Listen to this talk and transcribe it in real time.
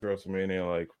WrestleMania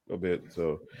like a bit.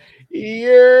 So,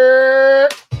 yeah.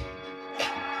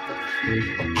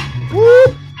 Woo!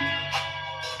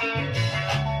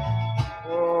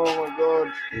 Oh my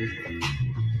god.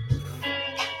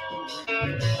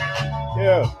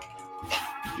 Yeah.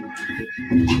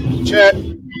 Chat.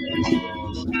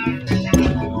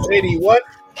 80 what?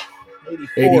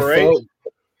 84, right?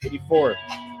 84.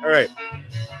 All right.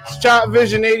 It's Chop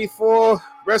Vision 84,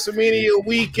 WrestleMania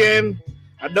weekend.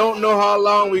 I don't know how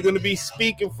long we're going to be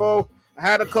speaking for. I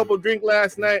had a couple drink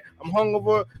last night. I'm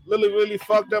hungover, really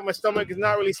fucked up. My stomach is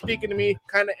not really speaking to me.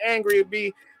 Kind of angry at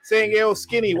me, saying, yo,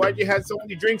 Skinny, why'd you have so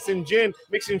many drinks and gin?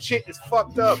 Mixing shit is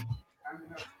fucked up.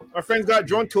 My friends got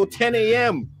drunk till 10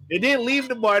 a.m. They didn't leave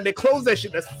the bar. They closed that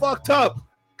shit. That's fucked up.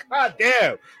 God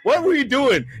damn. What were you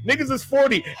doing? Niggas is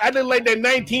 40, acting like they're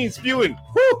 19 spewing.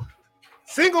 Whew.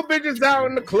 Single bitches out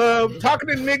in the club, talking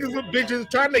to niggas with bitches,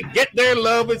 trying to get their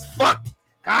love is fucked.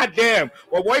 God damn.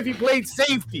 Well, wifey played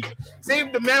safety.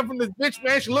 Saved the man from this bitch,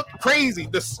 man. She looked crazy.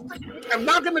 I'm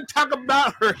not going to talk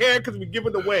about her hair because we give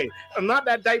it away. I'm not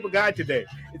that type of guy today.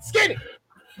 It's Skinny.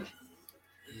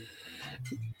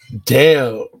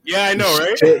 Damn. Yeah, I know,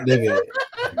 right? Shit, nigga.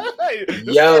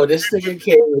 Yo, this nigga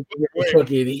came with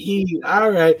fucking heat.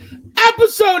 All right.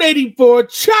 Episode 84,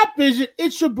 Chop Vision.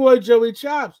 It's your boy, Joey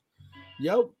Chops.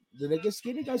 Yo, the nigga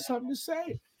Skinny got something to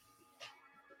say.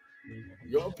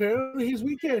 Yo, apparently his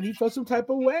weekend, he felt some type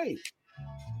of way.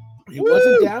 He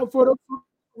wasn't down for the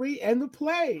free and the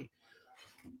play.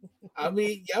 I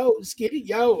mean, yo, Skinny,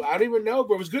 yo, I don't even know,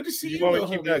 bro. It was good to see you. You want me to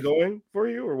keep that going for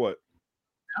you or what?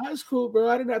 That's cool, bro.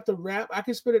 I didn't have to rap. I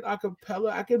can spit it a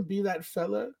cappella. I can be that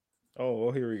fella. Oh,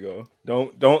 well, here we go.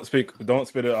 Don't spit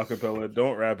it a cappella.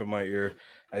 Don't rap in my ear.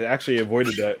 I actually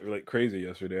avoided that like crazy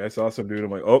yesterday. I saw some dude.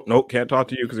 I'm like, oh nope, can't talk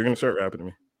to you because you're gonna start rapping to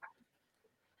me.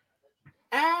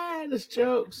 Ah, that's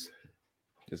jokes.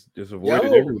 Just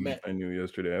avoided everyone I knew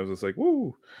yesterday. I was just like,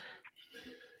 woo.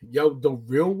 Yo, the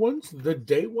real ones, the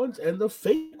day ones, and the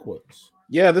fake ones.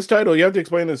 Yeah, this title, you have to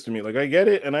explain this to me. Like, I get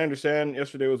it, and I understand.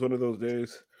 Yesterday was one of those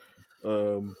days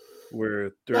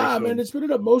where man, it's been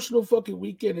an emotional fucking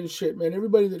weekend and shit, man.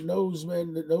 Everybody that knows,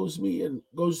 man, that knows me and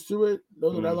goes through it,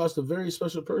 knows that I lost a very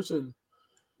special person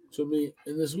to me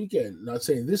in this weekend. Not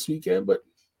saying this weekend, but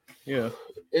yeah,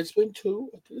 it's been two.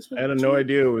 I had no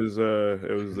idea it was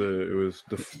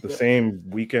the same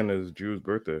weekend as Drew's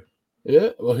birthday.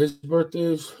 Yeah, well, his birthday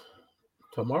is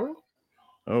tomorrow.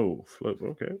 Oh, flip.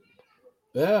 Okay.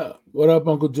 Yeah. What up,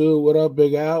 Uncle Drew? What up,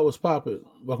 Big Al? What's poppin'?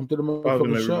 Welcome to the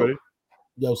motherfucking show.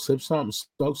 Yo, sip something,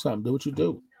 smoke something, do what you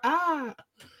do. So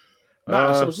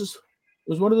it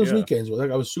was one of those weekends where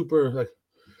like I was super like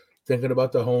thinking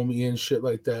about the homie and shit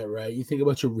like that, right? You think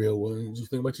about your real ones, you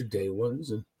think about your day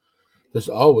ones, and there's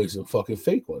always some fucking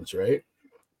fake ones, right?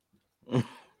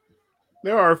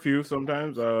 There are a few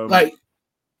sometimes.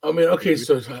 Okay,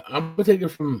 so I'm gonna take it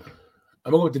from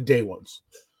I'm gonna go with the day ones.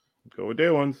 Go with day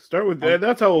ones. Start with that.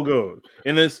 That's how we'll go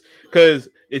in this because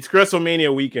it's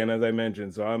WrestleMania weekend, as I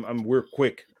mentioned. So we're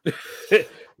quick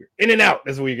in and out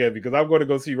this weekend because I'm going to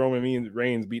go see Roman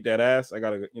Reigns beat that ass. I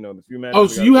gotta, the few matches. Oh,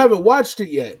 so you haven't watched it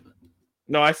yet?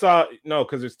 No,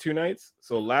 because there's 2 nights.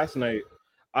 So last night,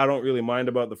 I don't really mind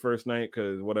about the first night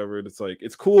because whatever. It's like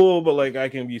it's cool, but like I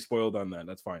can be spoiled on that.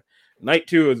 That's fine. Night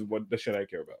 2 is what the shit I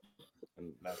care about.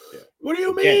 And that's, What do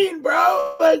you mean,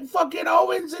 bro? Like fucking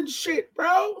Owens and shit,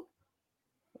 bro.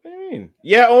 What do you mean?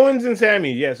 Yeah, Owens and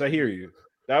Sammy. Yes, I hear you.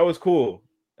 That was cool.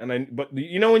 But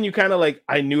when you kind of like,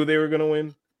 I knew they were gonna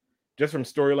win, just from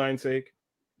storyline sake.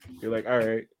 You're like, all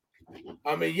right.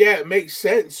 I mean, yeah, it makes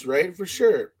sense, right? For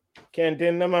sure.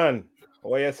 Canteen the man.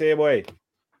 What you say, boy?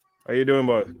 How you doing,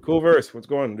 boy? Cool verse. What's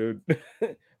going on, dude?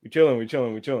 we chilling.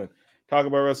 Talk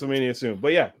about WrestleMania soon.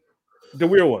 But yeah, the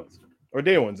real ones. Or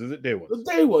day ones. Is it day ones? The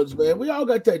day ones, man. We all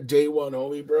got that day one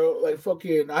on me, bro. Like,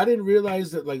 fucking, I didn't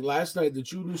realize that, like, last night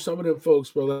that you knew some of them folks,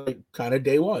 bro, like, kind of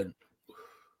day one.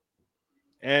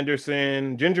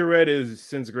 Anderson. Ginger Red is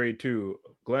since grade 2.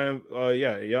 Glam,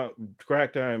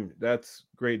 Crack Time, that's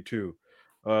grade 2.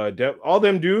 All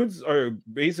them dudes are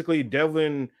basically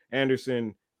Devlin,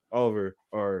 Anderson, Oliver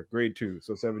are grade 2,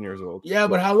 so 7 years old. Yeah,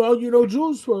 but how long you know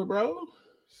Jules for, bro?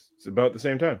 It's about the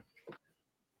same time.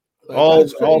 Like,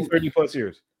 all 30 plus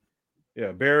years.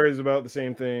 Yeah, Bear is about the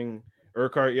same thing.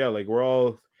 Urquhart, yeah, like we're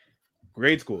all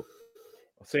grade school.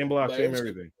 Same block, like, same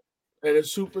everything. And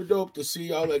it's super dope to see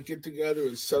y'all like get together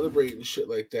and celebrate and shit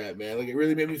like that, man. Like it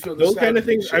really made me feel those kind of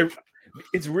things.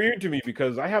 It's weird to me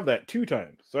because I have that 2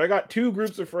 times. So I got 2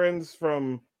 groups of friends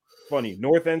from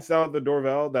North and South of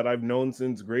Dorval that I've known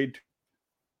since grade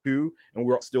 2, and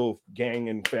we're all still gang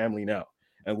and family now.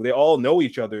 and they all know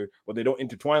each other, but they don't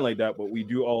intertwine like that. But we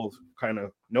do all kind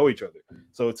of know each other.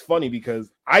 So it's funny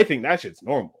because I think that shit's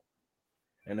normal.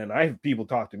 And then I have people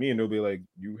talk to me and they'll be like,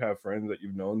 "You have friends that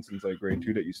you've known since like grade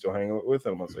 2 that you still hang out with?"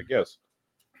 And I was like, "Yes,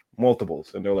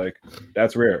 multiples." And they're like,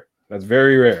 "That's rare. That's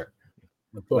very rare."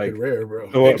 Fucking rare,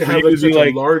 bro. So like to have like such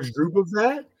a large group of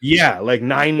that. Yeah, like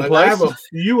 9 like plus. I have a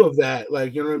few of that.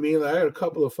 Like, you know what I mean? Like, I got a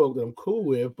couple of folk that I'm cool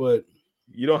with, but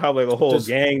you don't have like a whole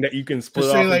gang that you can split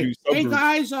off like, and do hey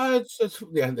guys, it's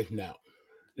yeah, no.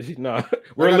 No,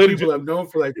 we're legit people I've known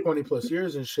for like 20 plus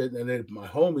years and shit, and they're my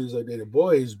homies, like they're the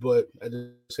boys, but at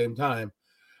the same time,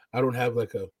 I don't have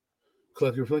like a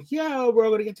collective like, yeah, we're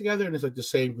all gonna get together, and it's like the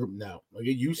same group now. Like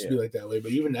it used to be like that way,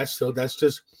 but even that's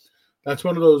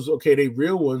one of those, okay, they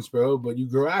real ones, bro, but you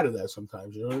grow out of that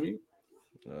sometimes, you know what I mean?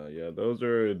 Yeah, those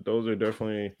are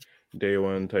definitely day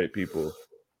one type people.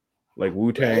 Like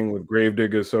Wu-Tang with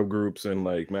Gravedigger subgroups and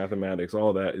like mathematics,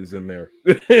 all that is in there.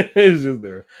 It's just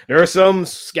there. There are some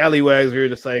scallywags who are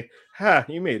just like, "Ha,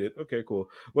 you made it. Okay, cool."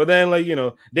 But then, like, you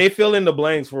know, they fill in the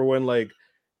blanks for when, like,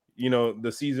 you know,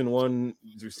 the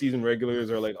season regulars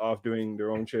are like off doing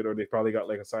their own shit, or they probably got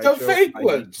like a side show. The fake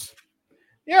ones.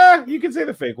 Yeah, you can say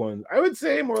the fake ones. I would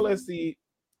say more or less the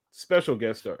special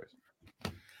guest stars.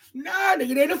 Nah,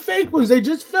 nigga, they're the fake ones. They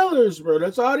just fillers, bro.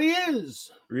 That's all he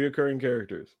is. Reoccurring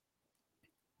characters.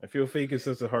 I feel fake is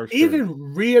such a harsh even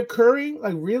term. Reoccurring,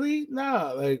 like really,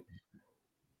 nah, like,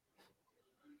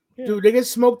 dude, they get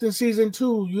smoked in season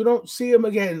 2. You don't see them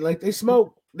again. Like they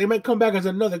smoke, they might come back as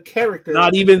another character.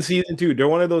 Not even season 2. They're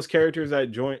one of those characters that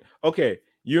join. Okay,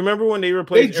 you remember when they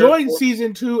replaced? They joined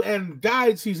season 2 and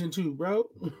died season 2, bro.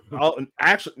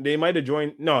 Actually, they might have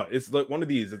joined. No, it's like one of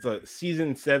these. It's a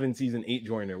season 7, season 8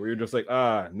 joiner where you're just like,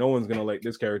 no one's gonna like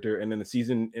this character, and then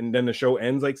the show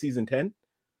ends like season 10.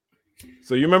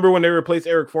 So you remember when they replaced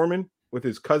Eric Foreman with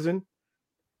his cousin,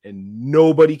 and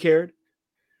nobody cared?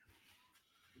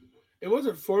 It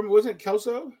wasn't Foreman. Wasn't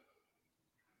Kelso?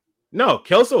 No,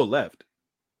 Kelso left,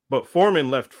 but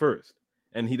Foreman left first,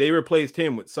 and they replaced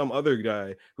him with some other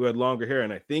guy who had longer hair,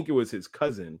 and I think it was his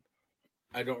cousin.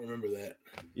 I don't remember that.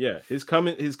 Yeah, his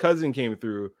cousin came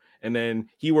through, and then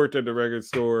he worked at the record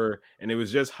store, and it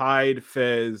was just Hyde,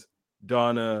 Fez,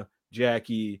 Donna,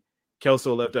 Jackie.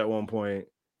 Kelso left at one point.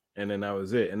 And then that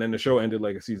was it. And then the show ended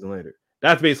like a season later.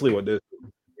 That's basically what this is.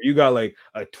 You got like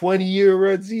a 20-year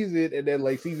run season, and then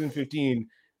like season 15,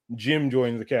 Jim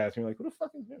joins the cast. And you're like, who the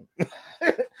fuck is Jim?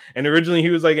 And originally he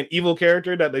was like an evil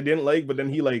character that they didn't like, but then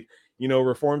he like, you know,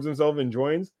 reforms himself and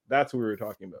joins. That's what we were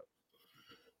talking about.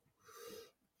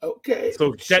 Okay.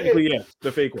 So technically, yeah,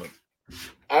 the fake one.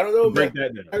 I don't know. Break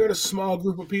that down. I got a small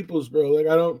group of peoples, bro. Like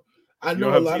I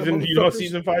know a lot of you know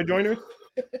season 5 joiners?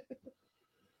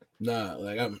 Nah,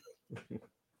 like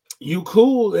you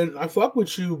cool and I fuck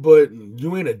with you, but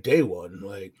you ain't a day one.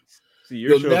 Like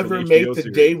you'll never make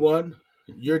the day one.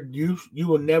 You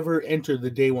will never enter the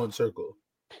day one circle.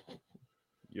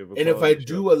 And if I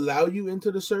do allow you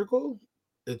into the circle,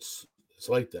 it's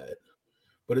like that.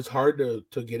 But it's hard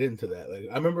to get into that. Like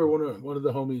I remember one of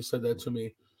the homies said that to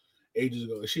me ages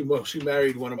ago. She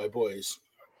married one of my boys.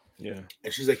 Yeah.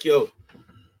 And she's like, "Yo,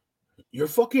 you're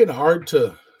fucking hard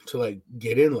to like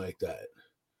get in like that."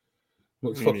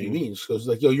 What the fuck you mean? She goes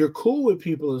like, "Yo, you're cool with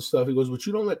people and stuff." He goes, "But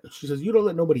you don't let." She says, "You don't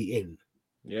let nobody in."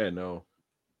 Yeah, no.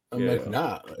 I'm like,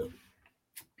 nah.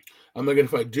 I'm like,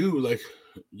 if I do, like,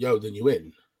 yo, then you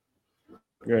in.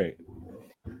 Right.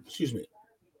 Excuse me.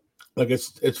 Like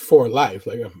it's for life.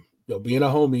 Like, yo, being a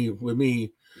homie with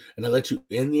me, and I let you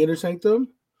in the inner sanctum,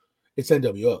 it's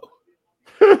NWO.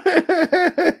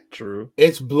 True.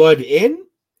 It's blood in.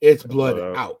 It's blood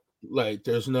out. Like,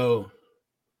 there's no.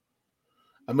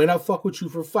 I may not fuck with you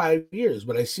for 5 years,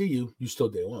 but I see you. You still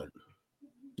day one.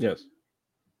 Yes.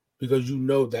 Because you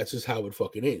know that's just how it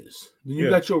fucking is. Then you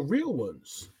got your real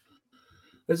ones.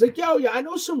 It's like, yo, yeah, I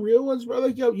know some real ones, bro.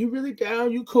 Like, yo, you really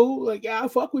down? You cool? Like, yeah, I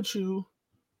fuck with you.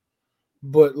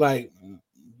 But like,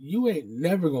 you ain't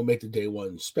never gonna make the day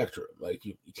one spectrum. Like,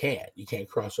 you can't. You can't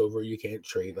cross over. You can't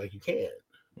trade. Like, you can't.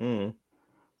 Mm.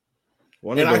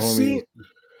 One of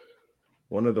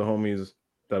the homies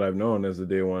that I've known as the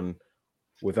day one,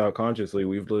 without consciously,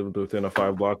 we've lived within a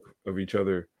 5 block of each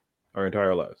other our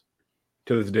entire lives.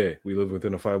 To this day, we live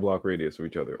within a 5 block radius of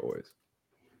each other always.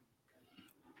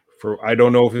 I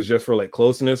don't know if it's just for like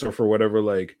closeness or for whatever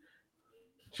like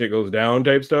shit goes down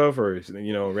type stuff, or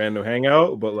you know, random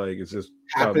hangout, but like it's just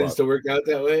happens to work out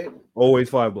that way. Always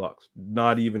 5 blocks.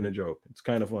 Not even a joke. It's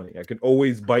kind of funny. I could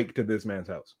always bike to this man's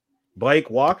house. Bike,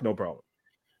 walk, no problem.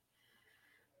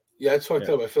 Yeah, it's fucked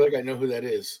up. I feel like I know who that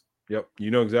is. Yep, you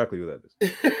know exactly who that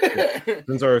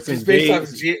is. Since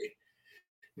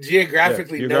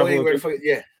Geographically knowing where the fuck.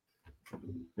 Yeah.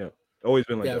 Always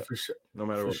been like that. Yeah, for sure. No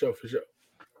matter what. For sure.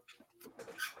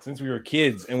 Since we were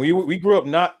kids, and we grew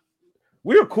up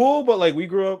we were cool, but like we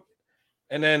grew up,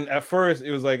 and then at first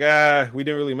it was like we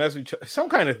didn't really mess with each other, some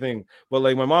kind of thing. But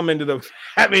like my mom ended up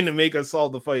having to make us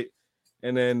solve the fight,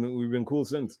 and then we've been cool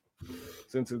since.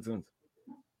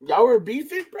 Y'all were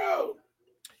beefing, bro.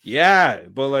 Yeah,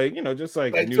 but like just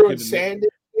like a new kid. Sand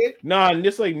nah,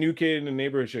 just like new kid in the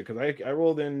neighborhood shit. Because I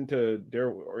rolled into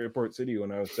Airport City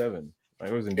when I was 7. I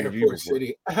was in DG Airport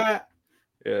City.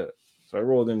 Yeah. So I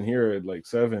rolled in here at like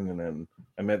 7, and then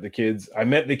I met the kids. I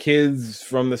met the kids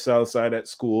from the south side at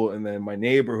school, and then my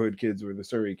neighborhood kids were the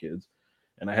Surrey kids,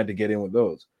 and I had to get in with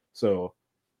those. So,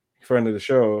 friend of the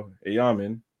show,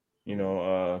 Yamin,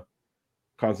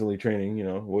 constantly training,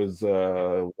 was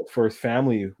the first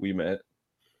family we met,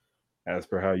 as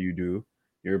per how you do.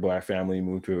 Your black family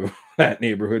moved to that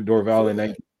neighborhood, Dorval, in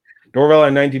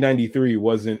 1993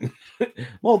 wasn't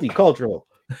multicultural.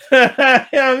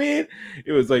 I mean,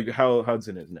 it was like how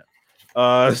Hudson is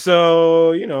now.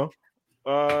 So you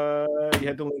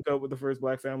had to link up with the first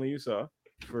black family you saw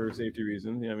for safety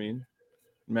reasons. I mean,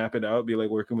 map it out, be like,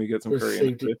 where can we get some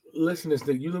curry? Listen, this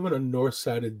thing, you live on the north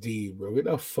side of D, bro. Get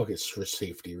the fuck it's for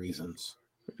safety reasons.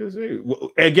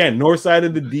 Again, north side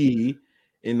of the D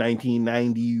in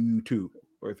 1992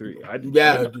 or 3. I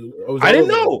didn't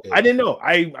know.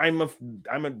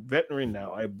 I'm a veteran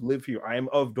now. I live here. I am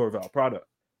of Dorval product.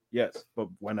 Yes, but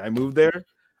when I moved there,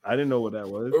 I didn't know what that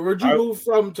was. Where'd you move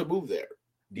from to move there?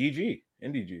 DG,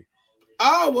 NDG.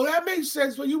 Oh, well, that makes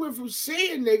sense. When you went from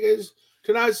seeing niggas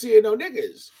to not seeing no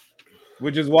niggas.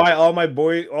 Which is why all my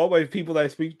people that I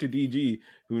speak to DG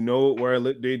who know where I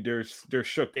live, they're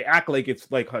shook. They act like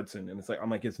it's like Hudson, and it's like I'm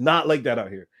like, it's not like that out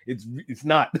here. It's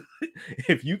not.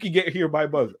 If you can get here by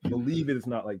bus, believe it's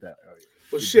not like that out here.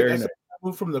 Well, shit, that's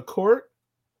moved from the court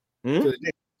to the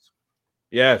niggas.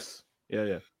 Yes.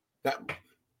 Yeah. I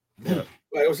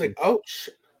was like, oh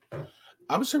shit.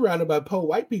 I'm surrounded by poor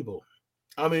white people.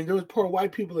 I mean, there was poor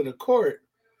white people in the court,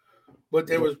 but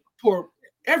there was poor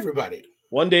everybody.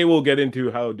 One day we'll get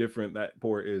into how different that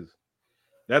poor is.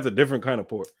 That's a different kind of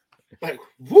poor. Like,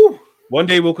 woo. One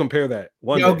day we'll compare that.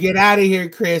 Get out of here,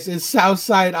 Chris. It's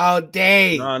Southside all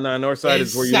day. Nah, Northside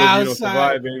is where you live, you don't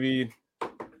survive, baby.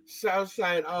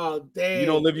 Southside all day. You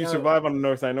don't live, you survive on the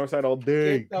Northside. Northside all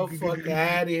day. Get the fuck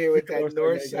out of here with that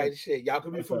Northside shit. Y'all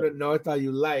can be from the North all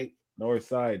you like.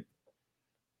 Northside.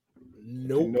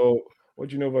 Nope.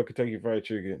 What you know about Kentucky Fried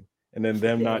Chicken? And then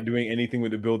them not doing anything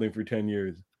with the building for 10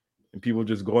 years. And people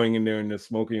just going in there and just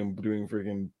smoking and doing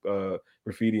freaking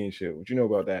graffiti and shit. What you know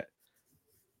about that?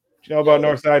 What you know about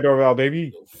Northside Dorval,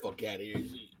 baby? Get the fuck out of here.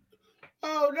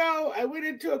 Oh no, I went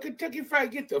into a Kentucky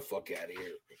Fried. Get the fuck out of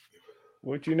here.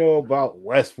 What you know about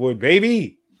Westwood,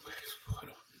 baby?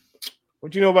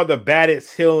 What you know about the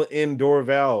baddest hill in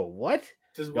Dorval? What?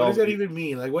 What does that even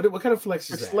mean? Like, what kind of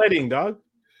flex is that? Sledding, dog.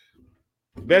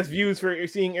 Best views for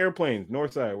seeing airplanes.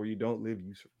 Northside, where you don't live,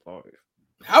 you survive.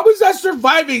 How is that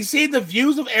surviving? Seeing the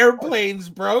views of airplanes,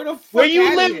 bro. Where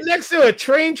you live next to a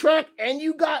train track and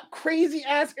you got crazy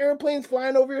ass airplanes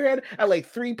flying over your head at like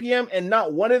 3 p.m. and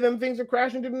not one of them things are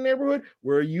crashing into the neighborhood.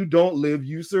 Where you don't live,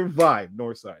 you survive.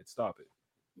 Northside, stop it.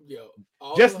 Yo,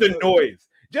 just the noise.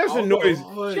 Just the noise.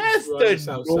 Just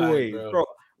the noise, bro.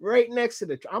 Right next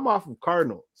to I'm off of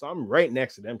Cardinal, so I'm right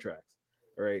next to them tracks.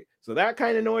 All right, so that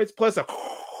kind of noise plus a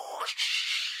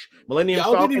Millennium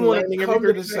Y'all Falcon didn't even want to come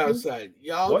to the south side.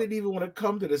 Y'all didn't even want to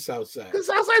come to the south side. The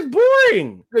south side's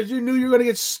boring because you knew you were gonna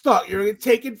get stuck. You're gonna get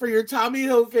taken for your Tommy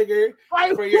Hilfiger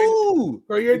for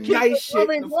your nice shit.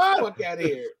 The fuck out of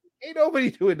here. Ain't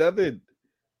nobody doing nothing.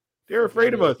 They're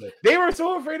afraid of us. They were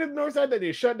so afraid of the north side that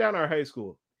they shut down our high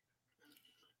school.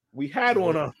 We had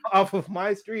one off of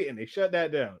my street, and they shut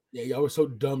that down. Yeah, y'all were so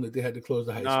dumb that they had to close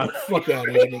the high school. Fuck out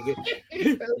of here, nigga.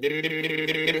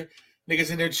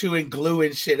 Niggas in there chewing glue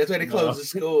and shit. That's why they closed the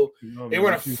school. They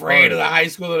weren't afraid of the high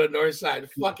school on the north side.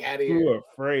 Fuck out of here. You were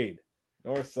afraid.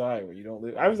 North side, where you don't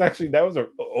live. That was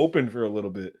open for a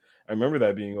little bit. I remember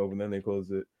that being open. Then they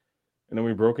closed it. And then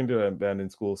we broke into that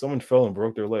abandoned school. Someone fell and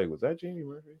broke their leg. Was that Jamie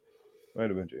Murphy? Might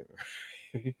have been Jamie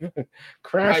Murphy.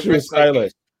 Crashed through a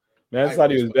skylight. Man, I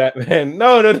thought he was Batman.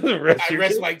 No, that doesn't rest. I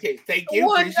rest my case. Thank you.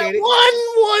 Appreciate it.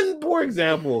 One poor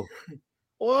example.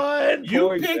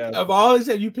 You pick of all I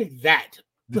said, you pick that.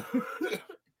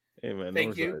 Hey man,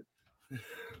 thank you.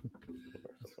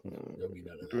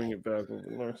 Bring it back on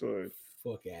the north side.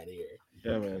 Fuck out of here.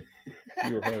 Yeah, man.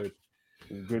 You were hard.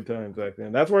 Good times back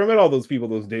then. That's where I met all those people,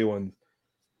 those day ones.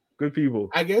 Good people.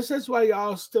 I guess that's why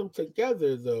y'all still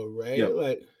together though, right?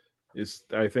 Yep.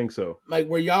 I think so. Like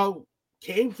were y'all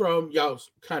came from, y'all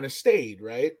kind of stayed,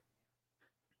 right?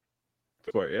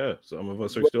 Yeah, some of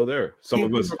us are still there. Some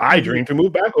of us, I dream to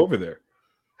move back over there.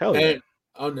 Hell yeah. And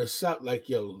on the south, like,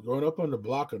 growing up on the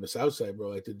block on the south side, bro,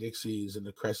 like the Dixies and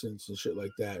the Crescents and shit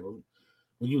like that. When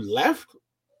you left,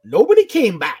 nobody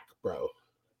came back, bro.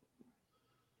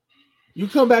 You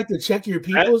come back to check your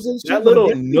peoples and shit. That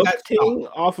little nook thing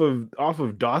off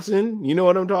of Dawson, you know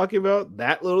what I'm talking about?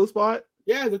 That little spot?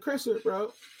 Yeah, the Crescent,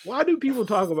 bro. Why do people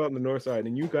talk about the north side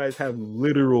and you guys have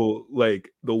literal, like,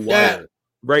 the wire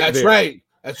right That's there? Right.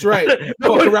 That's right.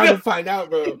 Walk around and find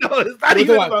out, bro. No, it's not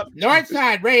even about north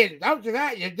side, Ray. Don't do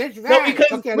that. You did that. No,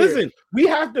 because listen, we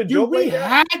have to joke like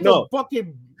that. We had the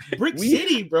fucking brick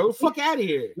city, bro. Fuck out of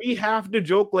here. We have to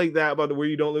joke like that about where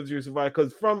you don't live to survive,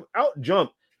 because from out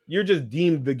jump, you're just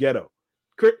deemed the ghetto.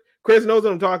 Chris knows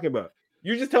what I'm talking about.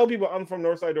 You just tell people I'm from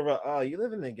Northside Dorval. Oh, you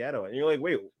live in the ghetto, and you're like,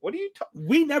 wait, what are you talking?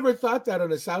 We never thought that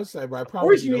on the south side, bro. I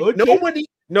promise you.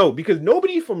 No, because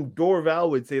nobody from Dorval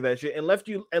would say that shit unless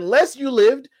you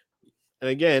lived, and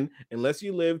again, unless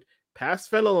you lived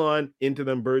past Fenelon into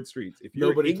them bird streets. If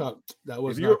nobody talked, that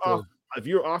was if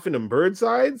you're off in them bird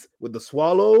sides with the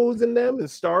swallows and them and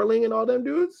Starling and all them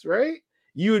dudes, right?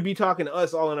 You would be talking to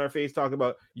us all in our face, talking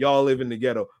about y'all live in the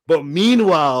ghetto. But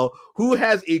meanwhile, who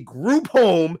has a group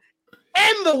home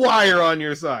and the wire on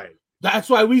your side? That's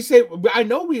why we say, I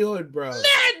know we hood, bro.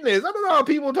 Madness. I don't know how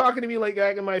people talking to me like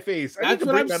that in my face. That's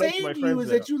what I'm saying to you is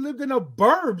that you lived in a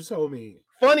burbs, homie.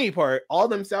 Funny part, all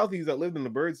them Southies that lived in the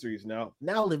bird streets now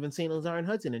live in St. Lazare and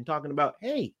Hudson and talking about,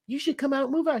 hey, you should come out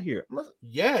and move out here.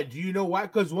 Yeah, do you know why?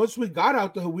 Because once we got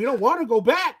out there, we don't want to go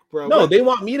back, bro. No, they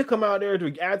want me to come out there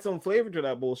to add some flavor to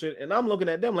that bullshit. And I'm looking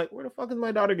at them like, where the fuck is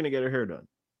my daughter going to get her hair done?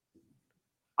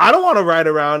 I don't want to ride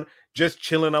around just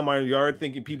chilling on my yard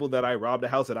thinking people that I robbed a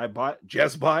house that I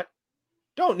just bought.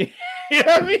 Don't need, you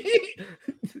know what I mean?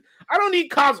 I don't need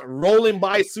cops rolling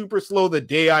by super slow the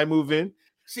day I move in.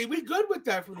 See, we good with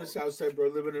that from the south side, bro,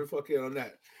 living in fucking on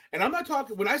that. And I'm not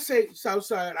talking, when I say south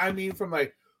side, I mean from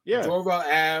like Dorval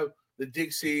Ave, the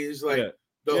Dixies, like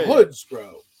the hoods,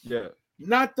 bro. Yeah.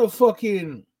 Not the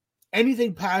fucking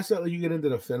anything past that, like you get into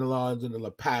the Fenelons and the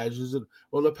LaPages, and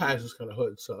well, LaPage is kind of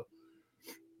hood, so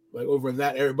like over in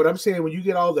that area. But I'm saying when you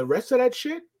get all the rest of that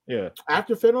shit,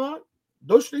 after Fenelon,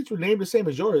 those streets were named the same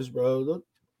as yours, bro.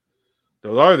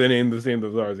 Those are the name the same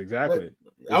as ours, exactly.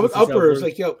 I was upper, it's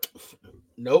like, yo,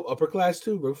 no, upper class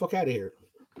too, bro. Fuck out of here.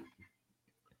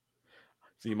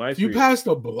 See, my street, you passed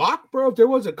a block, bro. If there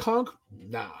was a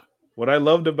nah. What I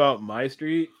loved about my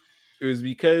street, it was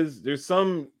because there's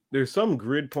some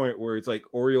grid point where it's like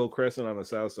Oriole Crescent on the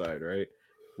south side, right?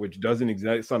 Which doesn't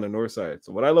exist on the north side.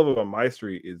 So what I love about my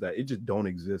street is that it just don't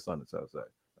exist on the south side.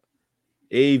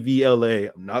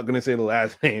 AVLA. I'm not gonna say the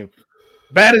last name.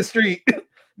 Baddest street,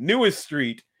 newest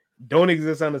street, don't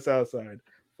exist on the south side.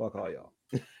 Fuck all y'all.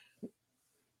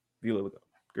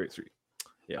 Great street.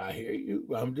 Yeah, I hear you.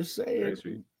 I'm just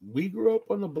saying, we grew up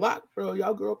on the block, bro.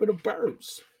 Y'all grew up in the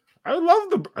burbs. I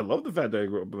love the fact that I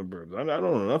grew up in the burbs. I don't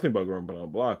know nothing about growing up on a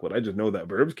block, but I just know that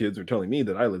burbs kids are telling me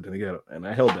that I lived in the ghetto, and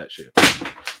I held that shit.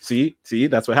 See,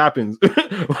 that's what happens.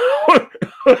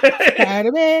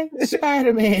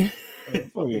 Spider-Man.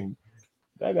 Fucking,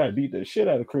 that guy beat the shit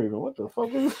out of Craven. What the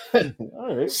fuck is that?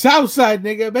 All right. Southside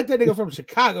nigga. I bet that nigga from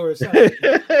Chicago or something.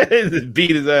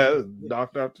 Beat his ass,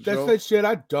 knocked out the show. That's that shit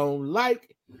I don't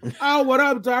like. Oh, what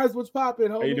up, Dars? What's popping?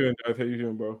 How you doing, Darth? How you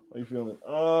doing, bro? How you feeling?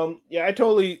 Yeah, I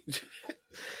totally.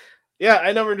 Yeah,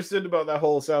 I never understood about that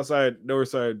whole South Side, North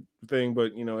Side thing,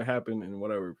 but you know, it happened and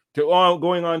whatever.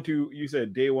 Going on to, you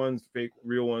said day ones, fake,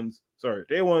 real ones. Sorry,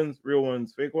 day ones, real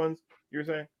ones, fake ones. You were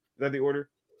saying? Is that the order?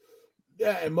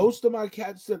 Yeah, and most of my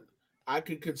cats that I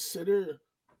could consider,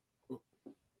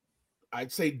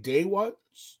 I'd say day ones,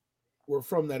 were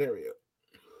from that area.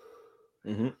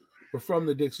 Mm-hmm. We're from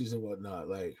the Dixies and whatnot.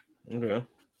 Like, okay.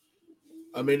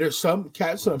 I mean, there's some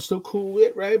cats that I'm still cool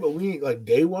with, right? But we ain't like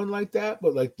day one like that.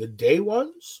 But like the day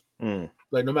ones,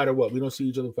 like no matter what, we don't see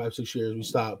each other 5-6 years. We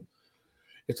stop.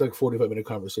 It's like 45-minute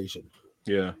conversation.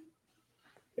 Yeah.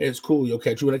 And it's cool. You'll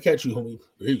catch you when I catch you, homie.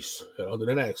 Peace. And on to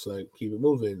the next. Like, keep it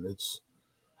moving.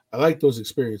 I like those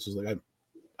experiences. Like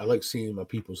I like seeing my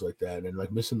peoples like that, and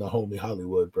like missing the homie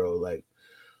Hollywood, bro. Like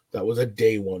that was a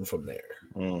day one from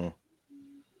there.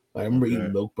 I remember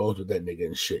eating milk bones with that nigga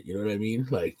and shit. You know what I mean?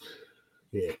 Like,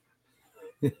 yeah.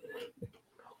 I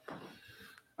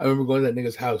remember going to that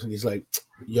nigga's house and he's like,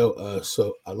 yo,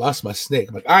 so I lost my snake.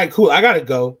 I'm like, all right, cool. I gotta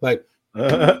go. Like,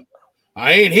 I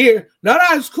ain't here. No,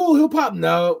 it's cool. He'll pop.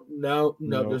 No.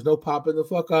 There's no popping the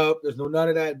fuck up. There's no none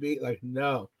of that beat. Like,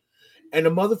 no. And the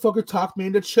motherfucker talked me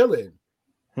into chilling.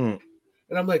 And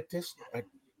I'm like,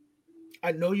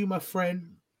 I know you, my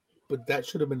friend, but that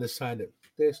should have been the sign that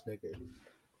this nigga.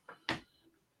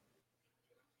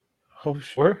 Oh,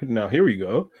 sure. Now here we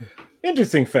go.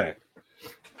 Interesting fact.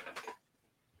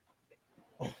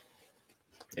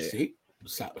 See,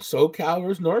 SoCal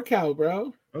versus NorCal,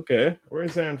 bro. Okay,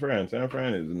 where's San Fran? San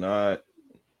Fran is not.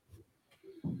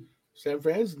 San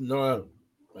Fran's no.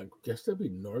 I guess that'd be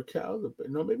NorCal.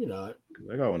 No, maybe not.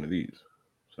 I got one of these.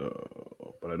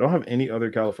 So, but I don't have any other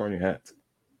California hats.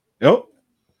 Nope.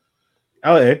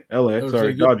 LA.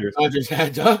 Sorry, Dodgers. Dodgers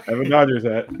hat, dog. I have a Dodgers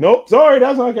hat. Nope. Sorry,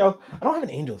 that's not Cal. I don't have an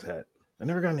Angels hat. I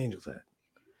never got an Angels hat.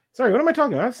 Sorry, what am I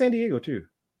talking about? I have San Diego too.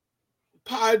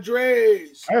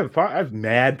 Padres. I have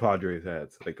mad Padres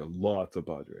hats, like lots of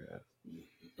Padres hats.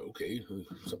 Okay,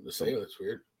 something to say. That's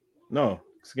weird. No,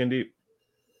 skin deep.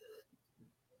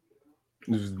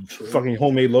 This is fucking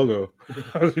homemade logo.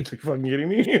 I was like, fucking kidding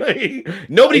me? Like,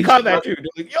 nobody caught that too. They're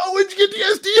like, yo, where'd you get the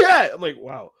SD hat? I'm like,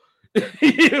 wow.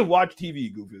 Watch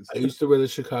TV, goofus. I used to wear the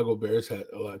Chicago Bears hat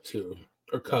a lot too,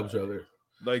 or Cubs rather.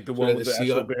 Like the one with the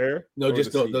actual bear? No,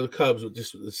 just the Cubs with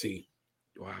just the C.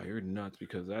 Wow, you're nuts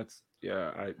because that's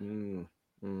that's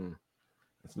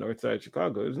north side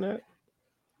Chicago, isn't it?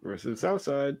 Versus south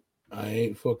side. I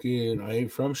ain't from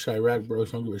Chirac, bro. So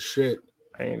I don't give a shit.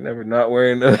 I'm never not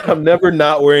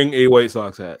wearing a White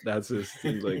Sox hat. That's just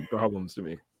seems like problems to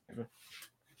me.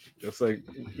 Just like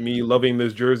me loving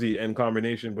this jersey and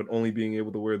combination, but only being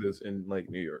able to wear this in like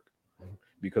New York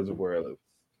because of where I live.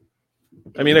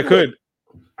 I mean, I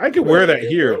could wear that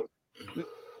here.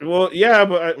 Well, yeah,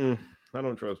 but I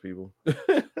don't trust people.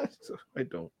 So I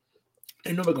don't.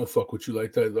 Ain't nobody gonna fuck with you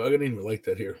like that, though. I didn't even like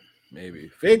that here. Maybe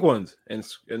fake ones and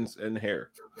hair.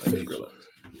 Fake ones.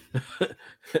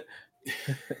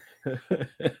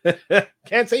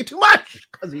 Can't say too much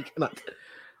because he cannot.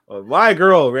 My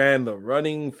girl ran the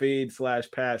running fade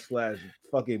 / pass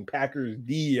 / fucking Packers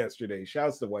D yesterday.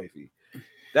 Shouts to wifey.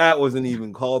 That wasn't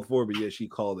even called for, but yeah, she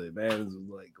called it. Man was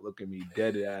like looking me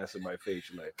dead ass in my face.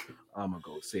 She's like, I'm gonna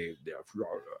go save their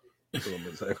Florida. So I'm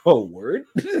just like, oh, word?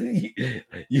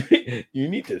 you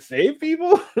need to save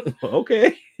people?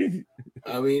 Okay.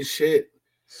 I mean, shit.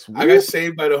 Sweet. I got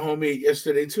saved by the homie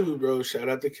yesterday too, bro. Shout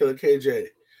out to Killer KJ.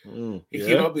 He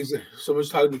came up. Someone's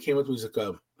talking to me. Came up to me. He's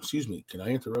like, "Excuse me, can I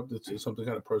interrupt? It's something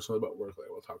kind of personal about work. Like,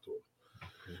 I'll talk to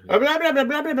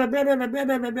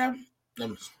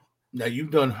him." Now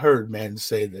you've done heard men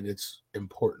say that it's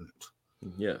important.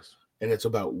 Yes, and it's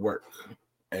about work,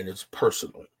 and it's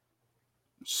personal.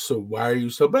 So why are you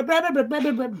so?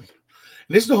 And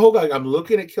this is the whole guy. I'm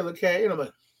looking at Killer K, and I'm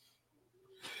like,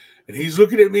 and he's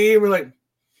looking at me, and we're like.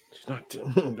 Not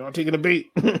taking a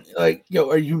bait. Like, yo,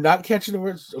 are you not catching the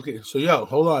words? Okay, so yo,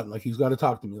 hold on. Like, he's got to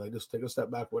talk to me. Like, just take a step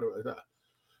back, whatever, like that.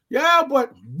 Yeah,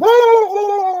 but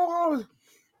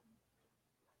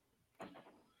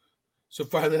so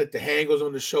finally, like, the hand goes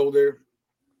on the shoulder.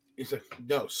 He's like,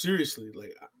 no, seriously,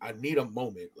 like, I need a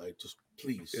moment. Like, just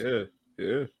please.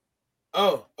 Yeah.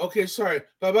 Oh, okay, sorry.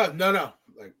 Bye. No.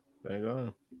 Like, hang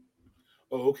on.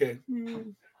 Oh, okay.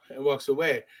 And walks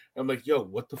away. I'm like, yo,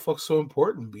 what the fuck's so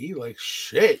important, B? Like,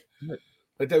 shit.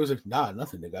 Like, that was like, nah,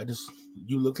 nothing, nigga.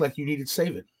 You look like you needed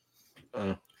saving.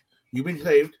 You've been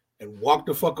saved and walked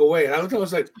the fuck away. And I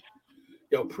was like,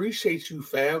 yo, appreciate you,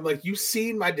 fam. Like, you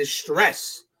seen my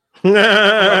distress.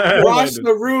 Across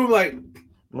the room, like.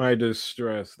 My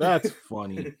distress. That's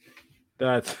funny.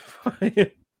 That's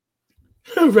funny.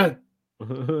 Right.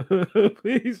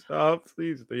 Please stop.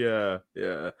 Please. Yeah.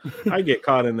 I get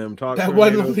caught in them talk. That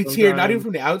one lovely tear, not even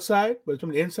from the outside, but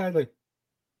from the inside. Like,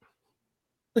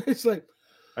 it's like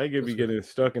I could be getting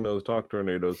stuck in those talk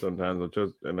tornadoes sometimes.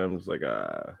 And I'm just like,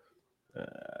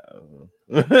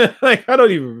 like I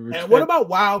don't even. Respect. And what about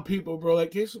wild people, bro?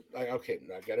 Like, okay,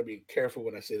 I gotta be careful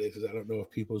when I say this because I don't know if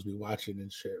people's be watching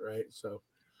and shit, right? So,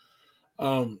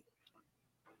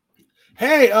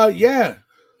 hey, yeah.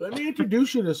 Let me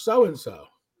introduce you to so-and-so.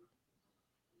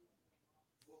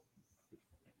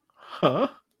 Huh?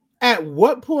 At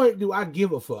what point do I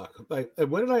give a fuck? Like,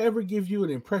 when did I ever give you an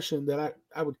impression that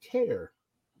I would care?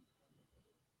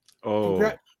 Oh.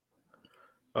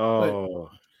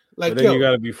 Like, but then you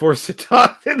got to be forced to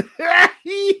talk to them.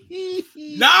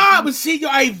 Nah, but see,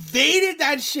 I evaded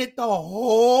that shit the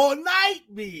whole night,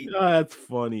 B. Oh, that's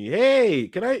funny. Hey,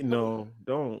 can I? No,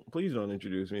 don't. Please don't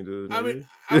introduce me to this. I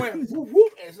went whoop,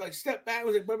 whoop, and it's like step back. I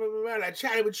was like, blah, blah, blah, blah. And I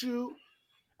chatted with you.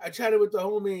 I chatted with the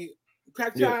homie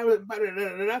Crack Time. Yeah.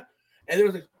 And then it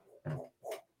was like,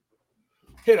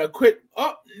 hit a quick,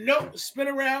 spin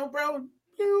around, bro,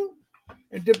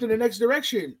 and dipped in the next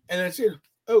direction. And that's it.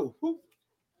 Oh, whoop.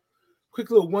 Quick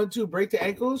little 1-2 break the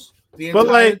ankles. The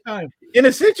entire time. In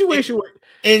a situation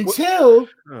until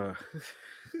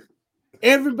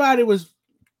everybody was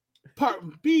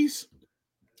apartment beast.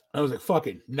 I was like, fuck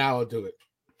it. Now I'll do it.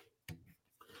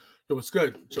 So what's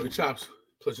good? Joey Chops.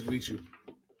 Pleasure to meet you.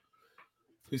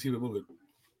 Please keep it moving.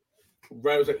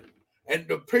 Right, I was like, and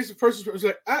the person was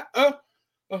like,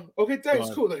 okay, thanks,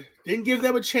 cool. Like, didn't give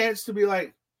them a chance to be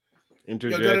like,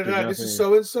 interject. Yo, this is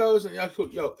so and so's, and y'all cool.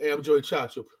 Yo, hey, I'm Joey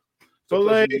Chops. So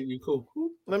like, you cool.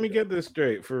 Let me get this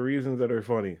straight for reasons that are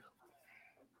funny.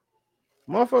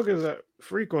 Motherfuckers that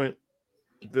frequent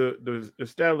the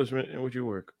establishment in which you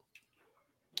work,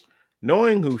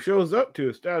 knowing who shows up to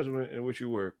establishment in which you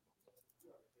work,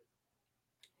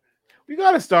 we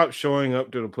gotta stop showing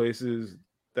up to the places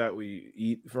that we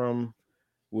eat from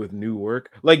with new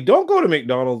work. Like, don't go to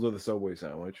McDonald's with a Subway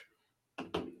sandwich. You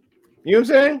know what I'm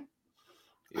saying?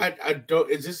 I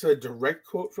don't. Is this a direct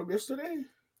quote from yesterday?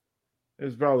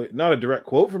 It's probably not a direct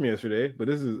quote from yesterday, but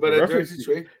this is a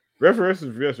reference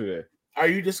from yesterday. Are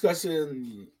you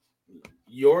discussing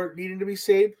your needing to be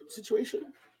saved situation?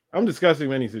 I'm discussing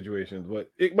many situations,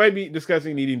 but it might be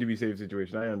discussing needing to be saved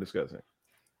situation. I am discussing.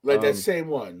 Like that same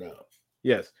one, no.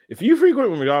 Yes. If you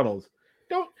frequent McDonald's,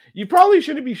 you probably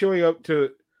shouldn't be showing up to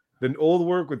the old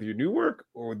work with your new work,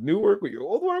 or with new work with your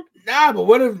old work. Nah, but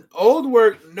what if old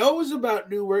work knows about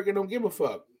new work and don't give a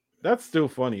fuck? That's still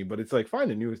funny, but it's like,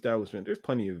 find a new establishment. There's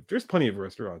plenty of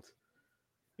restaurants.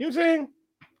 You know what I'm saying?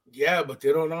 Yeah, but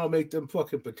they don't all make them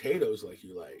fucking potatoes like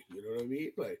you like. You know what I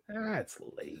mean? Like, that's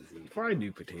lazy. Find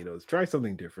new potatoes. Try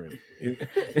something different.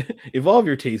 Evolve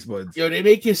your taste buds. Yo, they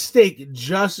make your steak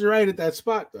just right at that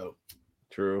spot, though.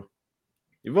 True.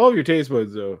 Evolve your taste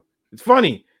buds, though. It's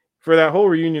funny for that whole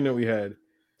reunion that we had.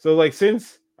 So, like,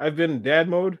 since I've been in dad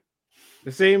mode,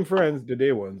 the same friends, the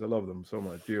day ones, I love them so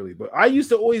much dearly. But I used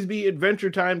to always be Adventure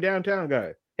Time downtown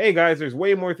guy. Hey guys, there's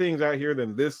way more things out here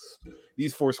than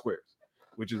these 4 squares,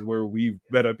 which is where we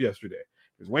met up yesterday.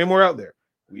 There's way more out there.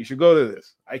 We should go to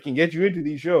this. I can get you into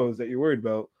these shows that you're worried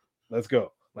about. Let's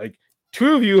go. Like,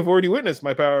 2 of you have already witnessed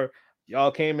my power.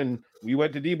 Y'all came and we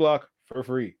went to D Block for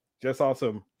free. Just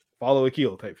awesome. Follow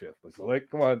Akil type shit. So like,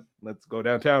 come on, let's go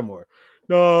downtown more.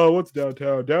 No, what's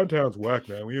downtown? Downtown's whack,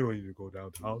 man. We don't need to go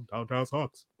downtown. Downtown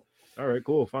sucks. All right,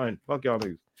 cool, fine. Fuck y'all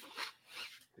niggas.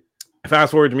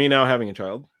 Fast forward to me now having a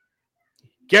child.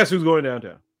 Guess who's going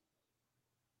downtown?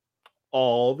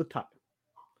 All the time.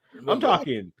 I'm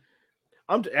talking.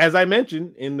 As I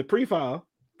mentioned in the pre-style,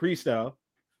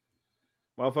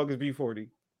 motherfuckers B40.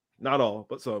 Not all,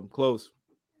 but some. Close.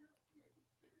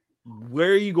 Where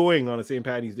are you going on a St.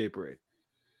 Patty's Day parade?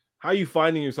 How are you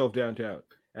finding yourself downtown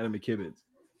at a McKibben's?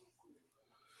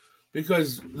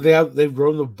 Because they've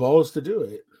grown the balls to do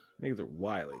it. Niggas are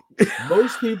wily.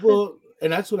 Most people,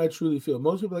 and that's what I truly feel.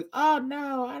 Most people are like, oh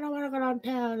no, I don't want to go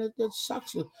downtown. It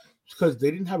sucks. Because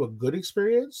they didn't have a good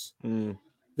experience.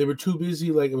 They were too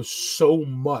busy. Like, it was so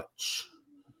much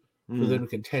for them to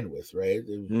contend with, right? It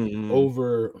was you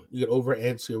get over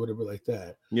antsy or whatever like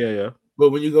that. Yeah.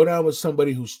 But when you go down with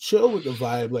somebody who's chill with the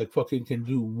vibe, like fucking can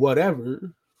do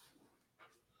whatever,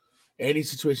 any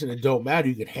situation that don't matter,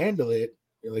 you can handle it.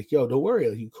 You're like, yo, don't worry,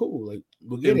 like, you cool. Like,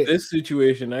 we'll get it. In this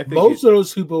situation, I think most of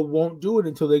those people won't do it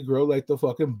until they grow like the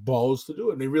fucking balls to do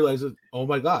it. And they realize that, oh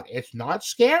my God, it's not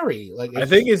scary. Like, I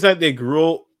think it's that they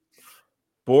grew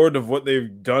bored of what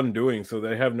they've done doing, so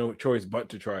they have no choice but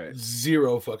to try it.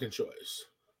 Zero fucking choice.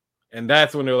 And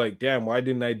that's when they're like, damn, why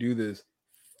didn't I do this?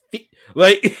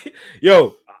 Like,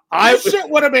 yo, shit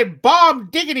would have been bomb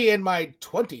diggity in my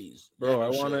 20s. Bro, I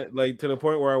want to, like, to the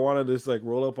point where I want to just, like,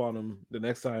 roll up on them the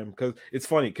next time. Because it's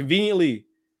funny. Conveniently,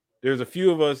 there's a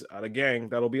few of us out of gang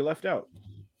that'll be left out.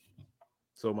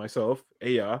 So myself,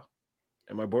 Aya,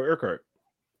 and my boy Urquhart,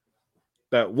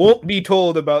 that won't be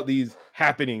told about these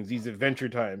happenings, these adventure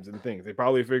times and things. They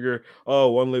probably figure,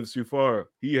 oh, one lives too far.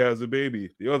 He has a baby.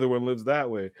 The other one lives that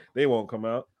way. They won't come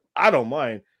out. I don't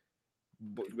mind.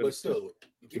 But still,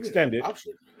 extend it.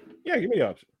 Option. Yeah, give me the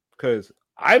option. Because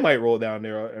I might roll down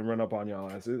there and run up on y'all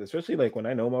asses, especially like when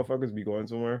I know motherfuckers be going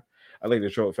somewhere. I like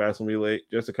to show up fast and be late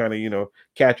just to kind of,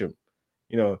 catch them.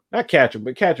 Not catch them,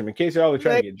 but catch them in case y'all are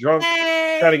trying to get drunk,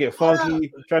 trying to get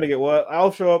funky, trying to get what.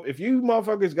 I'll show up. If you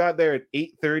motherfuckers got there at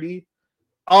 8:30,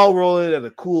 I'll roll it at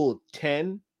a cool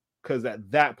 10 because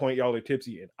at that point y'all are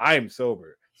tipsy and I'm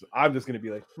sober. So I'm just going to be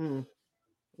like,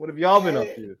 what have y'all been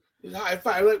up to? High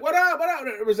five, like, what up?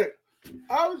 It was like,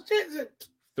 oh shit.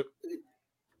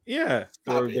 Yeah,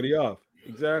 throw everybody off.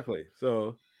 Exactly.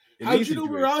 So, how'd you know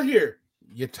we're all here?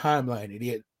 Your timeline,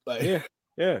 idiot. Like, yeah.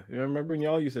 You remember when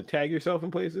y'all used to tag yourself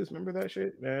in places? Remember that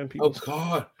shit, man? People. Oh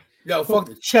God. No, fuck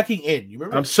the checking in. You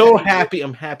remember? I'm so happy.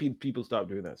 I'm happy people stopped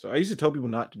doing that. So I used to tell people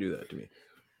not to do that to me.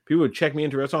 People would check me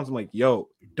into restaurants. I'm like, yo,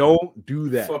 don't do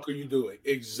that. What the fuck are you doing?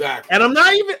 Exactly. And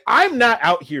I'm not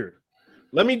out here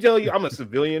let me tell you, I'm a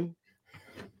civilian.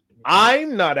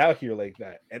 I'm not out here like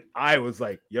that. And I was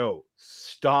like, yo,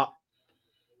 stop.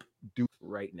 Do it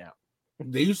right now.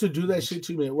 They used to do that shit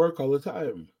to me at work all the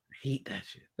time. I hate that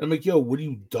shit. I'm like, yo, what are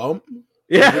you, dumb?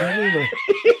 Yeah. What do you mean?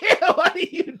 What are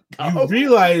you dumb? You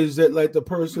realize that, like, the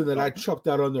person that I chucked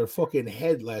out on their fucking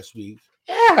head last week.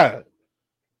 Yeah.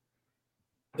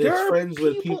 Is friends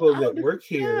with people that work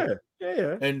here.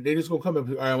 Yeah. And they just gonna come up.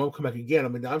 All right, I'm gonna come back again. I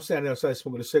mean, I'm standing outside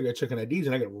smoking a cigarette, checking IDs,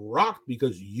 and I get rocked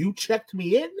because you checked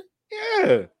me in.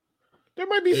 Yeah. There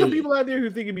might be some people out there who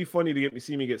think it'd be funny to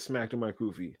see me get smacked in my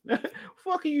kufi.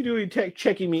 Fuck are you doing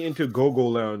checking me into Go-Go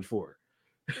Lounge for?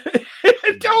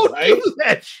 Don't do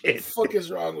that shit. What the fuck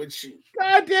is wrong with you?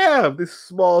 God damn, this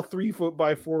small 3 foot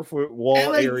by 4 foot wall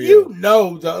and, like, area. You know,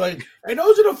 like, and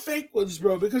those are the fake ones,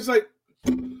 bro. Because, like,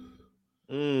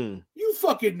 you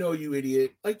fucking know, you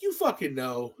idiot. Like, you fucking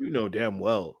know. You know damn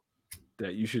well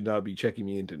that you should not be checking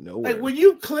me into nowhere. Like, when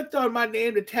you clicked on my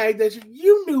name to tag that shit,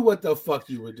 you knew what the fuck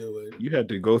you were doing. You had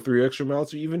to go 3 extra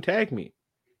miles to even tag me.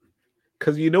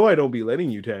 Because you know I don't be letting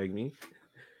you tag me.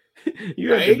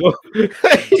 You had to go.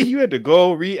 You had to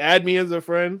go re-add me as a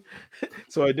friend,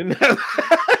 so I didn't have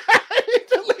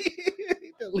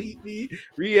delete me,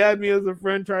 re-add me as a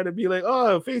friend, trying to be like,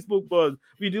 oh, Facebook buzz.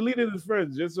 We deleted his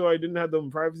friends just so I didn't have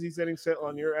them privacy settings set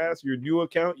on your ass, your new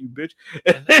account, you bitch.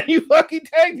 And then you fucking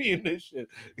tagged me in this shit.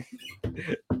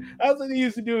 That's what they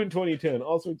used to do in 2010.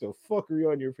 All sorts of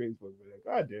fuckery on your Facebook.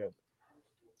 God damn.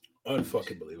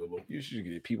 Unfucking believable. You should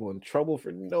get people in trouble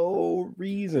for no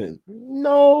reason.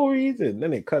 No reason.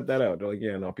 Then they cut that out. They're like,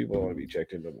 yeah, no, people don't want to be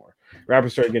checked in no more.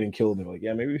 Rappers start getting killed. They're like,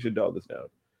 yeah, maybe we should dog this down.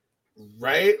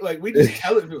 Right? Like, we just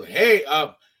tell people, hey,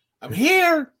 I'm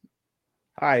here.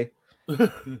 Hi.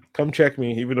 Come check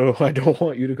me, even though I don't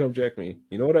want you to come check me.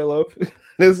 You know what I love?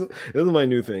 This is my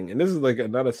new thing. And this is like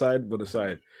not a side, but a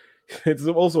side. It's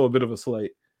also a bit of a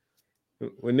slight.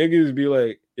 When niggas be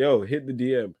like, yo, hit the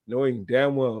DM, knowing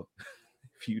damn well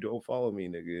if you don't follow me,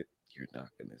 nigga, you're not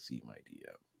gonna see my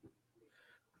DM.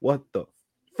 What the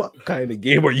fuck kind of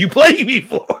game are you playing me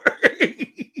for?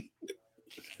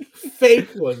 Fake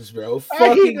ones, bro.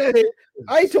 Fucking fake.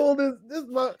 I told this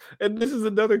and this is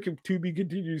another to be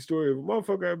continued story of a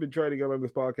motherfucker I've been trying to get on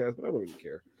this podcast, but I don't really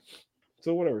care.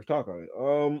 So whatever, talk on it.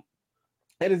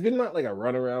 And it's been not like a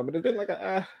runaround, but it's been like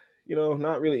a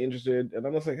not really interested. And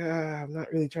I'm just like, I'm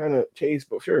not really trying to chase,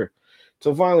 but sure.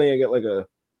 So finally I get like a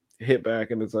hit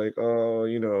back and it's like, oh,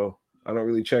 I don't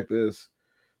really check this.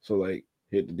 So like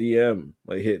hit the DM,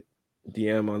 like hit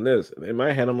DM on this. And in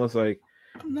my head, I'm just like,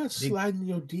 I'm not sliding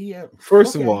your DM.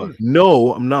 First of all,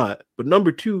 no, I'm not. But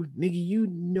number 2, nigga, you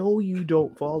know you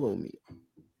don't follow me.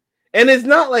 And it's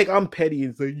not like I'm petty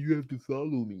and saying you have to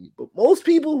follow me. But most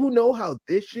people who know how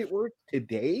this shit works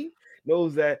today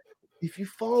knows that if you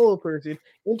follow a person,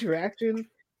 interaction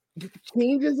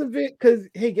changes a bit because,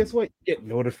 hey, guess what? You get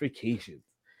notifications.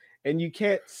 And you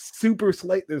can't super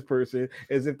slight this person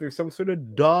as if there's some sort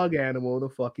of dog animal in a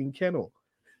fucking kennel.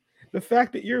 The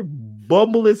fact that you're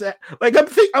bumble is like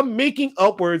I'm making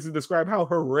up words to describe how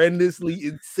horrendously,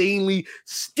 insanely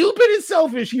stupid and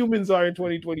selfish humans are in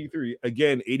 2023.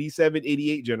 Again, 87,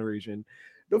 88 generation.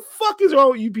 The fuck is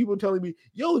wrong with you people telling me,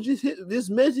 yo, just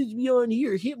message me on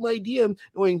here, hit my DM,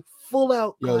 going full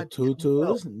out. Yo,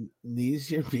 Tutus needs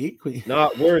your beak. Nah,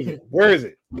 where is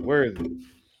it?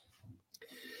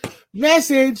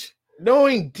 Message.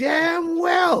 Knowing damn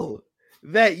well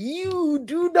that you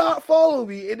do not follow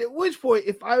me, and at which point,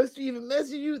 if I was to even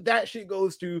message you, that shit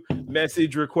goes to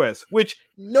message requests, which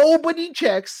nobody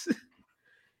checks.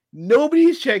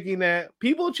 Nobody's checking that.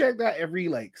 People check that every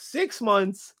like 6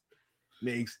 months.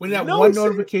 Makes when that one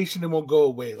notification, it won't go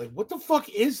away. Like, what the fuck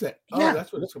is that? Yeah. Oh,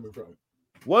 that's where it's coming from.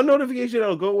 One notification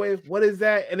that'll go away. What is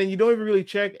that? And then you don't even really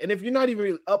check. And if you're not even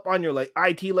really up on your like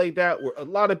IT like that, where a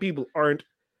lot of people aren't,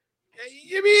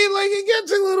 I mean, like it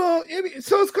gets a little.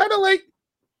 So it's kind of like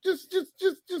just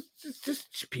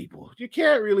people. You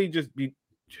can't really just be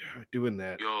doing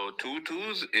that. Yo,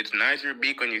 Tutus, it's nice your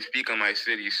beak when you speak on my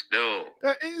city still.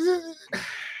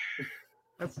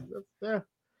 That's yeah.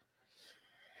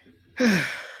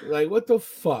 Like, what the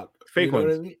fuck? Fake ones.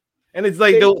 What I mean? And it's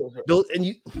like they'll and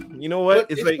you know what?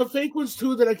 It's like the fake ones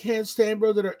too that I can't stand,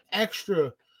 bro, that are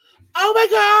extra. Oh my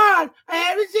god, I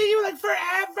haven't seen you like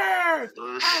forever.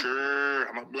 For sure.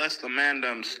 I'm a blessed man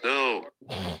them still.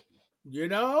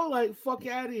 Like, fuck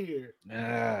out of here.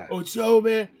 Nah. Oh, it's yo,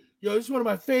 man. Yo, this is one of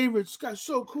my favorites. This guy's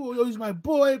so cool. Yo, he's my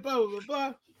boy. Blah blah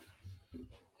blah.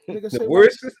 The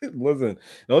worst, listen,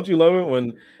 don't you love it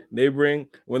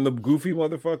when the goofy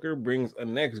motherfucker brings a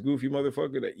next goofy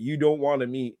motherfucker that you don't want to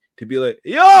meet to be like,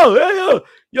 yo,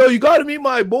 you gotta meet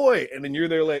my boy, and then you're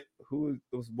there like, who is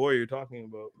this boy you're talking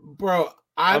about, bro?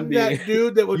 I'm that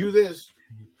dude that will do this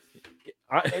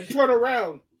and turn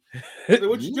around. Like,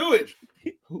 what you doing?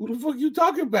 Who the fuck you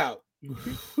talking about?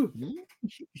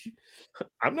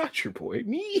 I'm not your boy.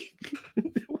 Me?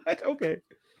 What? Okay.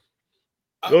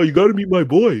 Oh, you got to be my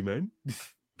boy, man.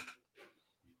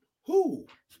 Who?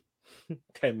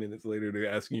 10 minutes later,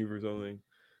 they're asking you for something.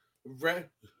 Right?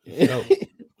 Yo,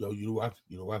 you know what?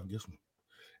 I can get some.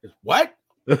 What?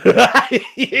 That's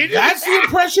the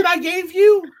impression I gave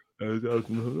you.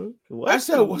 I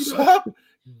said, "What's up?"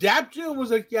 Dapton was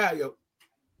like, "Yeah, yo,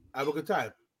 have a good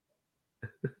time."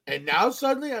 And now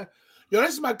suddenly, yo,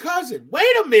 this is my cousin.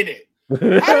 Wait a minute.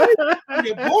 How do we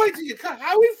your boy to your cousin?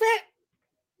 How we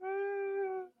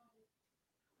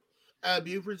fit?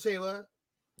 Buford Taylor.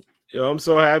 Yo, I'm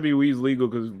so happy weed's legal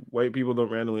because white people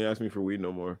don't randomly ask me for weed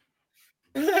no more.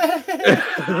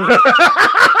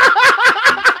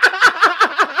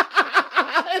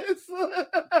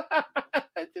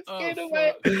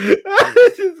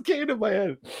 It just came to my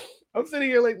head. I'm sitting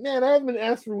here like, man, I haven't been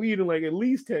asked for weed in like at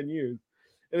least 10 years.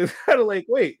 And it's kind of like,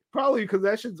 wait, probably because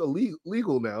that shit's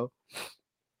illegal now.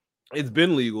 It's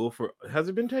been legal for, has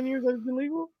it been 10 years that it's been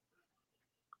legal?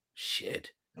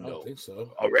 Shit. I don't think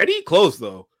so. Already? Close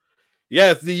though.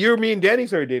 Yeah, it's the year me and Danny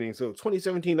started dating. So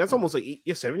 2017, that's almost like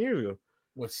 7 years ago.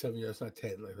 What's 7 years? That's not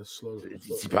 10. Like, that's slow.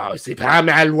 C'est pas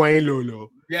mal loin, Lolo.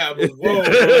 Yeah, but whoa,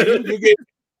 bro, you get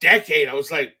decade. I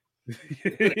was like,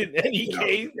 in any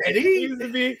case, I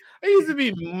used to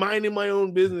be minding my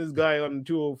own business guy on the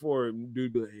 204. And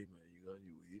dude, be like, hey man, you got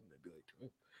any weed? And I'd be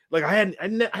like, I hadn't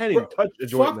even touched a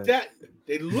joint. Fuck that.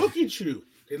 They look at you.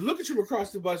 They look at you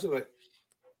across the bus and like,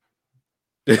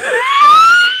 and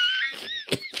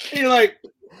you're like,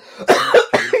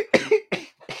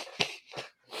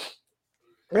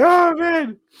 oh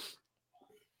man.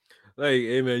 Like,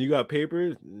 hey man, you got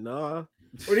papers? Nah.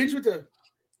 What did you with the?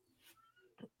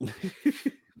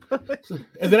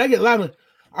 And then I get loud.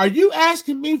 Are you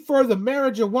asking me for the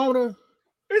marijuana?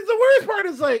 It's the worst part.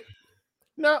 Is like,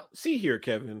 now see here,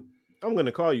 Kevin. I'm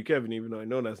gonna call you Kevin, even though I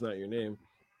know that's not your name.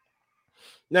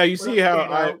 Now you see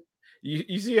how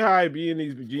you see how I be in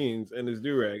these jeans and this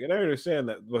do-rag, and I understand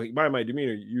that like, by my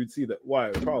demeanor, you'd see that why I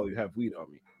would probably have weed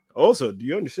on me. Also, do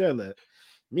you understand that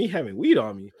me having weed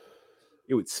on me,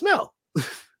 it would smell?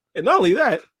 And not only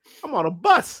that, I'm on a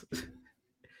bus.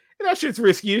 And that shit's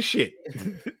risky as shit. You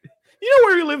know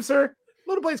where you live, sir? A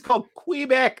little place called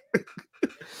Quebec.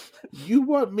 You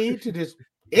want me to just,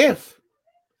 if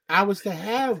I was to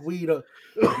have weed, you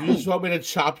just want me to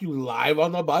chop you live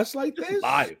on the bus like this?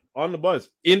 Live on the bus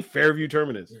in Fairview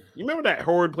Terminus. You remember that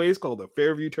horrid place called the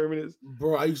Fairview Terminus?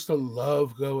 Bro, I used to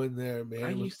love going there,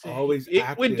 man.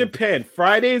 It would depend.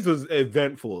 Fridays was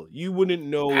eventful. You wouldn't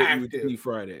know what you would see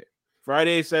Friday.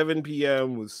 Friday, 7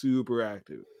 p.m. was super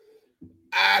active.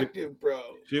 Bro.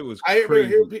 Shit was crazy. I remember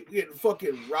hearing people getting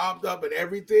fucking robbed up and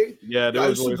everything. Yeah, I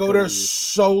used to go there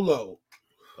solo.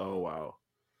 Oh wow.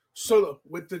 Solo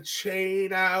with the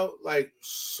chain out, like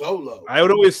solo. I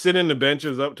would always sit in the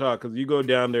benches up top because you go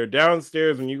down there.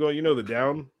 Downstairs, when you go, you know the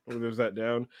down, where there's that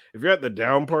down. If you're at the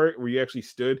down part where you actually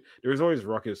stood, there's always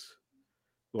ruckus.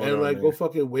 And like go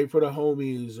fucking wait for the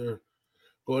homies or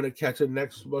going to catch the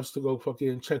next bus to go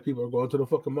fucking check people or going to the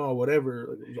fucking mall, whatever.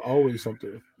 Like, there's always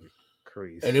something.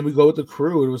 Crazy. And then we go with the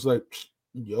crew, and it was like,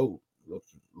 yo,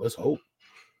 let's hope.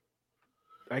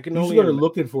 I can only start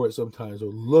looking for it sometimes,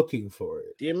 or looking for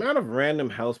it. The amount of random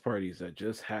house parties that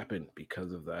just happened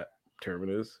because of that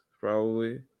terminus,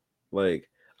 probably. Like,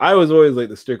 I was always like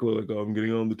the stickler, like, oh, I'm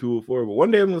getting on the 204. But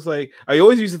one day I'm just like, I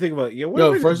always used to think about,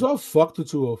 first of all, fuck the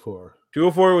 204.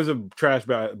 204 was a trash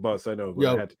bus, I know, but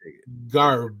I had to take it.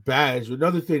 Garbage.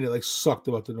 Another thing that like sucked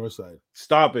about the north side.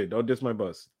 Stop it! Don't diss my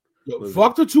bus.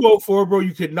 Fuck the 204, bro.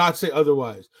 You could not say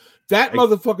otherwise. That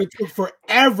motherfucker took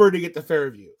forever to get to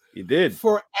Fairview. He did.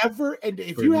 Forever. And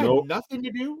if you had nothing to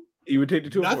do, you would take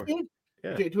the 204. Nothing?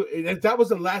 Yeah. And that was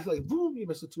the last, like, boom, you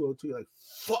missed the 202. You're like,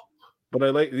 fuck. But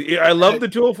I love the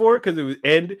 204 because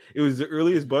it was the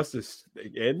earliest bus to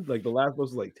end. Like, the last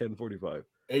bus was like 10:45.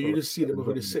 And you just see them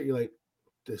over the city, you're like,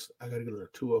 I gotta go to the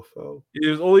 204. It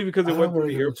was only because it went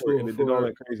through the airport and it did all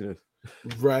that craziness.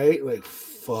 Right? Like,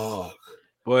 fuck.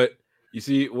 But you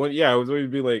see, I was always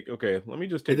be like, okay, let me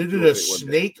just take. They did a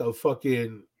snake of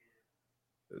fucking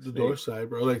the door side,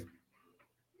 bro. Like,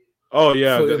 oh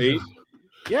yeah, the 8.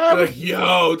 Yeah, like,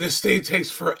 yo, this thing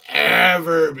takes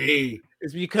forever, B.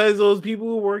 It's because those people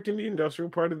who worked in the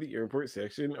industrial part of the airport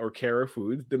section or Cara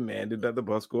Foods demanded that the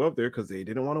bus go up there because they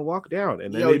didn't want to walk down,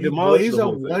 and then they demolished the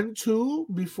whole thing.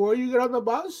 1-2 before you get on the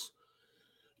bus.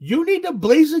 You need to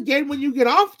blaze again when you get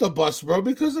off the bus, bro,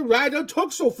 because the ride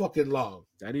took so fucking long.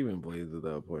 I didn't even blaze at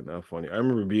that point. Not funny. I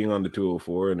remember being on the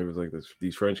 204, and there was like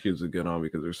these French kids would get on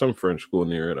because there's some French school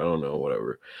near it. I don't know,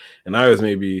 whatever. And I was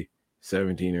maybe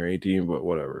 17 or 18, but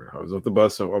whatever. I was off the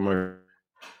bus on my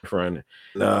friend.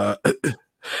 And,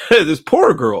 this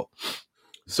poor girl.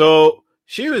 So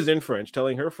she was in French,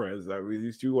 telling her friends that with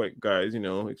these two white guys,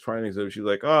 it's Friday. So she's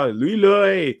like, lui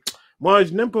là, hey, moi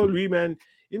je n'aime pas lui, man.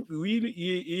 Il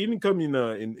come in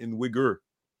Uyghur.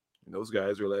 And those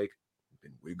guys were like,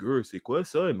 in Uyghur, c'est quoi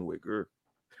ça in Uyghur?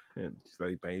 And she's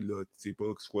like, ben là, tu sais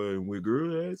pas c'est quoi un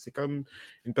Uyghur, c'est comme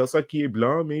une personne qui est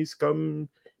blanc, mais c'est comme.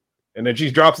 And then she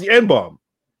drops the N-bomb.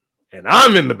 And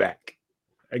I'm in the back.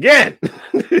 Again.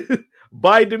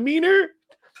 By demeanor,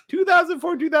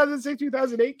 2004, 2006,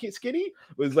 2008, Skinny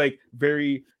was like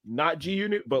very not G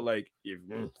Unit, but like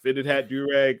fitted hat,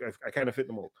 do-rag. I kind of fit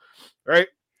the mold. Right?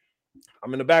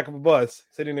 I'm in the back of a bus,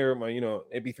 sitting there with my,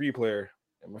 MP3 player,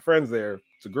 and my friend's there.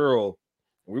 It's a girl.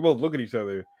 And we both look at each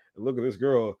other and look at this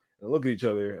girl and look at each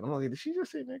other. And I'm like, did she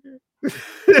just say nigger?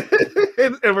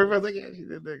 and my friend's like, yeah, she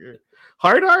did nigger.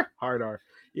 Hard R? Hard R.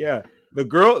 Yeah. The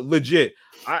girl, legit.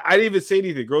 I didn't even say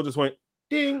anything. The girl just went,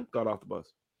 ding, got off the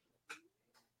bus.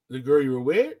 The girl you were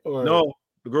with? Or no,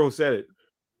 the girl who said it.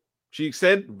 She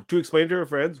said to explain to her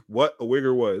friends what a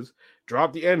Uyghur was,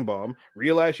 dropped the N-bomb,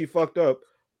 realized she fucked up,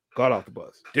 got off the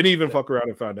bus. Didn't even fuck around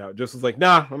and found out. Just was like,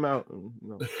 nah, I'm out.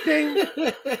 No. Ding.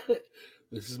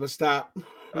 This is my stop.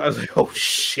 I was like, oh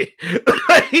shit.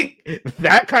 Like,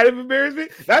 that kind of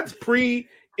embarrassment, that's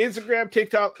pre-Instagram,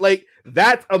 TikTok. Like,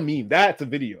 that's a meme. That's a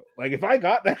video. Like, if I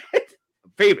got that,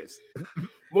 famous.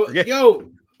 Well, yo,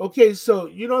 okay, so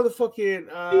the fucking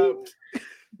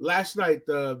last night,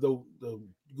 the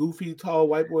goofy tall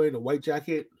white boy in a white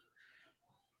jacket.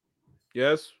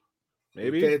 Yes,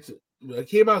 maybe. I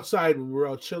came outside when we were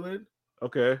all chilling.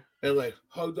 Okay. And like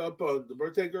hugged up on the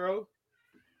birthday girl.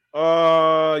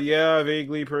 Yeah,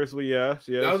 vaguely, personally, yes.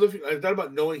 I thought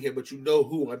about knowing him, but you know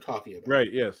who I'm talking about.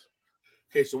 Right, yes.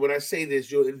 Okay, so when I say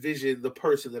this, you'll envision the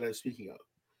person that I'm speaking of.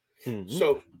 Mm-hmm.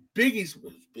 So Biggie's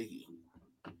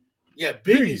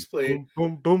playing.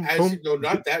 Boom, boom, as boom.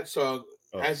 Not that song.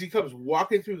 Oh. As he comes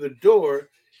walking through the door,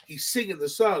 he's singing the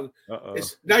song.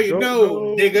 It's now you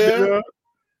know, nigga.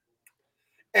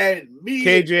 And me,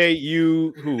 KJ,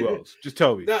 you, who else? Just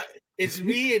tell me. It's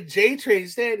me and J Train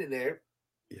standing there.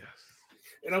 Yes.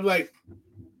 And I'm like,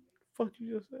 fuck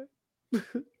you just said?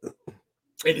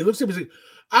 And he looks at me and he's like,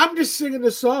 I'm just singing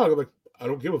the song. I'm like, I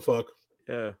don't give a fuck.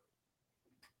 Yeah.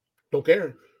 Don't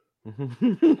care.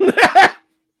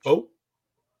 Oh.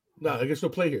 No, I guess no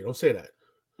play here. Don't say that.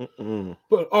 Mm-mm.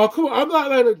 But come on, I'm not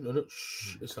like no,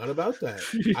 shh, it's not about that.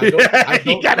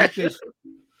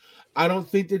 I don't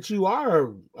think that you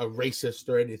are a racist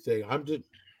or anything. I'm just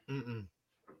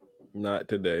not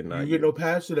today. Not you get no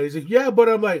pass today. He's like, yeah, but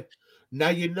I'm like, now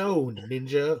you know,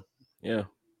 ninja. Yeah,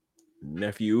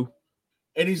 nephew.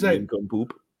 And he's like,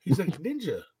 poop. He's like,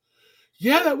 ninja.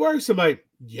 Yeah, that works. I'm like,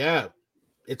 yeah,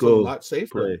 it's a lot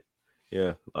safer. Play.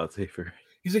 Yeah, a lot safer.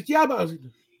 He's like, yeah, but I was like,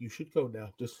 you should go now.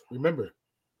 Just remember,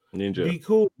 ninja. Be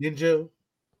cool, ninja.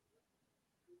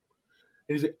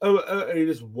 And he's like, and he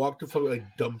just walked the fuck like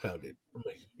dumbfounded. I'm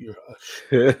like, you're hush.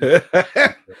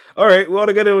 All right, we want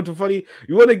to get into funny.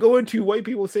 You want to go into white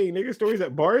people saying nigger stories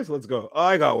at bars? Let's go. Oh,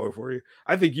 I got one for you.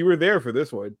 I think you were there for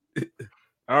this one.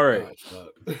 All right.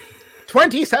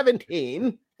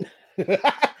 2017.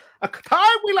 A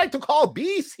time we like to call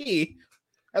BC,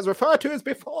 as referred to as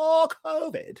before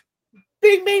COVID.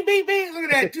 Bing, bing, bing, bing.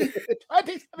 Look at that.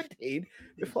 2017,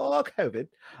 before COVID.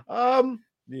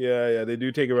 Yeah, they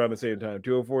do take around the same time.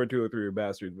 204 and 203 are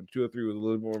bastards, but 203 was a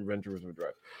little more adventurous of a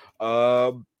drive.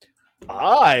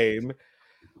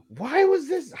 Why was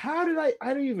this? How did I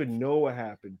don't even know what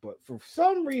happened, but for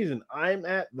some reason, I'm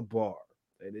at the bar,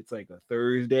 and it's like a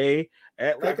Thursday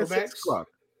at like a 6 o'clock.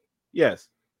 Yes.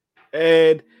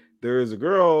 And there's a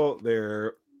girl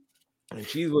there, and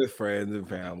she's with friends and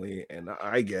family, and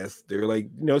I guess they're like,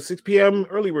 6 p.m.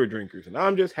 early bird drinkers, and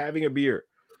I'm just having a beer,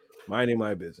 minding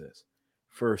my business.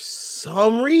 For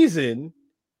some reason,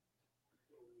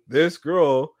 this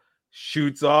girl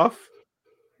shoots off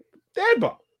dead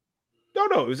bomb.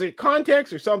 Don't know. It was a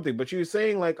context or something, but she was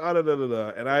saying like, and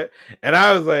I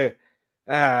was like,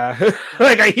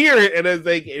 like I hear it, and it's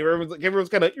like everyone's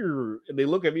kind of, and they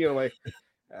look at me, and I'm like,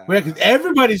 because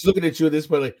everybody's looking at you at this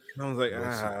point, like, I was like,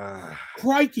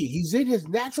 crikey, he's in his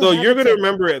natural. So you're gonna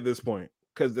remember at this point.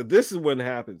 Because this is when it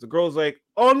happens. The girl's like,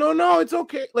 oh, no, it's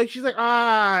okay. Like, she's like,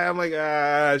 I'm like,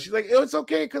 she's like, oh, it's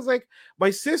okay. Because, like, my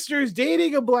sister's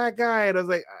dating a black guy. And I was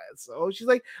like, so she's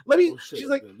like,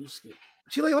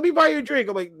 She's like, let me buy you a drink.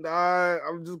 I'm like, nah,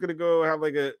 I'm just gonna go have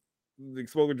like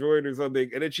smoke a joint or something.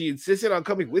 And then she insisted on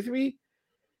coming with me.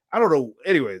 I don't know.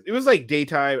 Anyways, it was like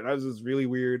daytime, and I was just really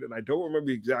weird, and I don't remember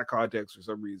the exact context for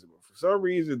some reason. But for some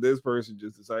reason, this person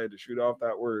just decided to shoot off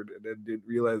that word, and then didn't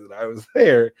realize that I was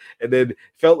there, and then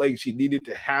felt like she needed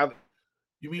to have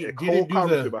a whole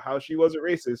conversation about how she wasn't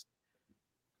racist.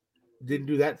 Didn't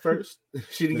do that first.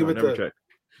 She didn't give it never checked.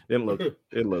 Didn't look.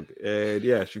 And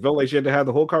yeah, she felt like she had to have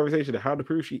the whole conversation of how to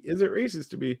prove she isn't racist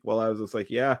to me. While I was just like,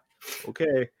 yeah,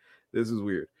 okay, this is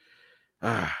weird.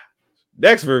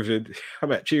 Next version,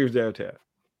 I'm at Cheers Downtown,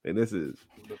 and this is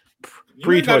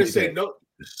pre-2010. No,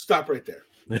 stop right there.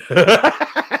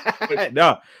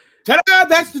 No, ta-da!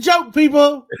 That's the joke,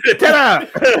 people. Ta-da!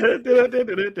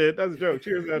 That's a joke.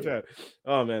 Cheers Downtown.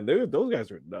 Oh man, those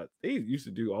guys were nuts. They used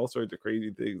to do all sorts of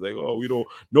crazy things, like, oh, we don't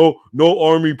no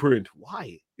army print.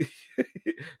 Why?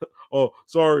 Oh,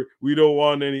 sorry, we don't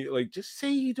want any. Like, just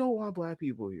say you don't want black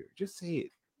people here. Just say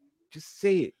it. Just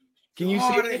say it. Can you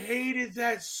say I hated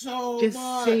that so much?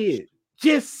 Just say it.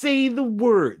 Just say the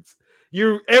words.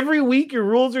 Every week your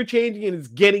rules are changing and it's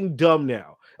getting dumb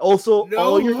now. Also,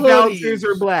 all your bouncers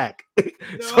are black.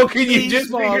 So can you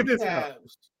just figure this out?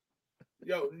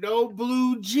 Yo, no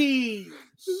blue jeans.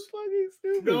 This is fucking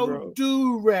stupid, no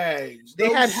do-rags.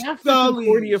 They had half the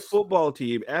Concordia football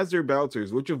team as their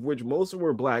bouncers, which most of them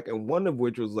were black, and one of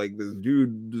which was like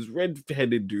this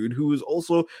red-headed dude who was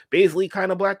also basically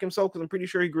kind of black himself, because I'm pretty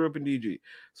sure he grew up in DG.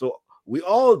 So we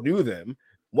all knew them.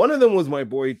 One of them was my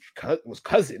boy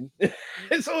cousin.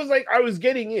 And so it was like I was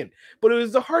getting in. But it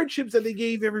was the hardships that they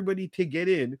gave everybody to get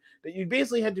in, that you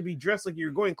basically had to be dressed like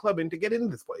you're going clubbing to get into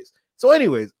this place. So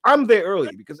anyways, I'm there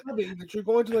early because that you're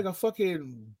going to like a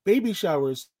fucking baby shower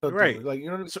or something. Right. Like, you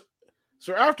know what I mean?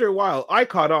 So after a while, I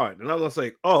caught on. And I was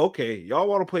like, oh, okay, y'all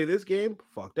want to play this game?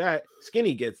 Fuck that.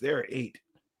 Skinny gets there at 8.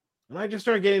 And I just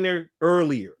started getting there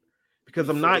earlier. Because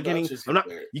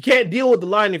you can't deal with the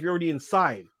line if you're already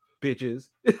inside. Bitches.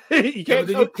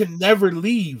 You can never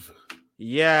leave.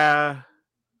 Yeah.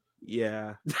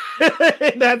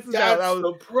 That's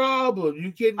the problem.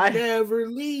 You can never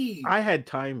leave. I had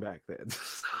time back then.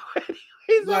 So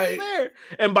he's like, there.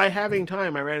 And by having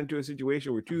time, I ran into a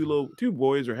situation where two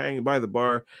boys were hanging by the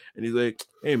bar, and he's like,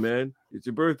 hey man, it's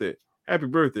your birthday. Happy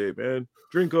birthday, man.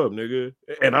 Drink up, nigga.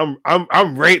 And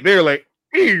I'm right there like,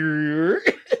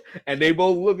 and they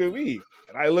both look at me.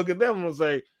 And I look at them and I was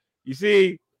like, you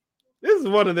see, this is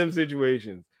one of them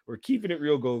situations where keeping it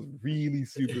real goes really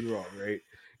stupid wrong, right?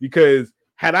 Because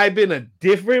had I been a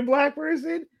different black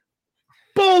person,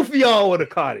 both of y'all would have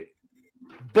caught it.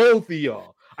 Both of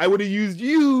y'all. I would have used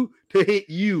you to hit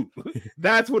you.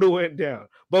 That's what it went down.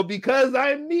 But because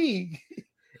I'm me,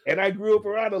 and I grew up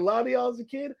around a lot of y'all as a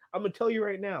kid, I'm going to tell you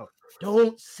right now,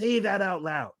 don't say that out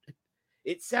loud.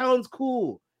 It sounds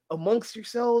cool amongst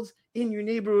yourselves in your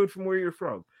neighborhood from where you're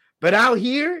from. But out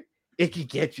here, it could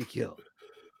get you killed.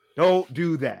 Don't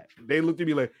do that. They looked at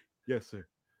me like, yes, sir.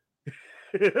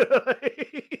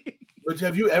 But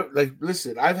have you ever, like,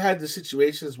 listen, I've had the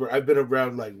situations where I've been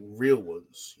around like real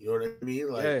ones. You know what I mean?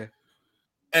 Like, yeah.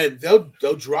 And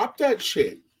they'll drop that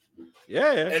shit.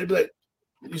 Yeah. And it'll be like,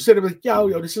 you said it like,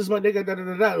 yo, this is my nigga. Da, da,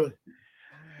 da, da. Like,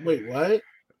 wait, what?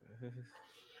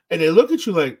 And they look at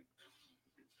you like,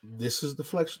 this is the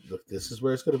flex. This is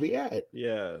where it's gonna be at.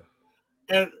 Yeah.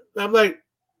 And I'm like,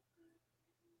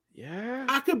 yeah,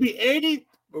 I could be any.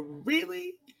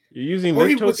 Really? You're using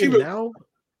this token now?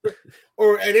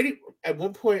 Or at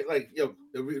one point, like, yo,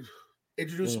 they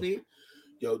introduced me.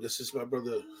 Yo, this is my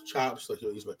brother Chops. Like,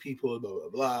 yo, he's my people. Blah blah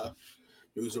blah.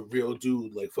 He was a real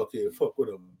dude. Like, fuck with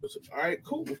him. Like, all right,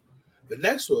 cool. The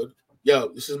next one, yo,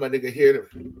 this is my nigga here.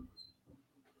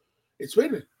 It's wait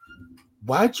a minute.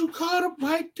 Why'd you call the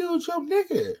white dude your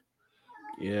nigga?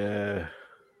 Yeah.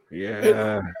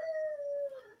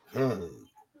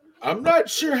 I'm not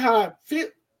sure how I feel.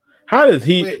 How does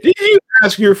he? Wait. Did you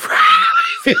ask your friend how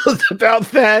he feels about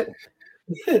that?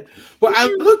 Well, I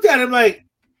looked at him like,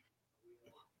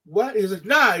 what? He's like,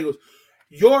 nah. He goes,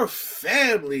 your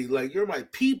family, like, you're my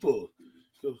people.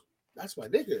 He goes, that's my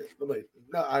nigga. I'm like,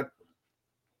 no,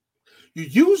 you're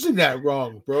using that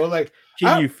wrong, bro. Like,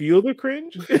 can you feel the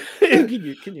cringe? can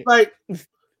you? Like,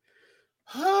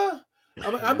 huh?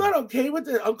 I'm not okay with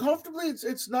it. Uncomfortably,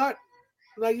 it's not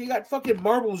like you got fucking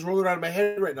marbles rolling out of my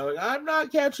head right now. Like, I'm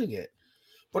not catching it.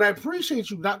 But I appreciate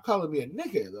you not calling me a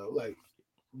nigga, though. Like,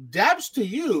 dabs to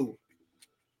you,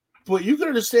 but you can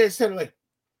understand instead of like,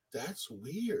 that's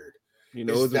weird. You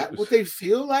know, is that what they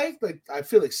feel like? Like, I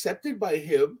feel accepted by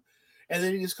him, and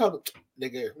then he just called me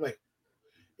nigga. I'm like,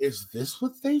 is this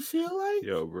what they feel like?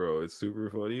 Yo, bro, it's super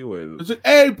funny when it's like,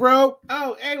 hey, bro.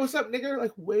 Oh, hey, what's up, nigga?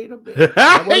 Like, wait a minute.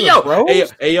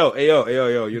 Hey,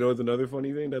 yo. You know what's another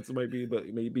funny thing that's but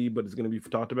it's gonna be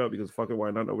talked about because fucking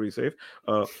why not? Nobody's safe.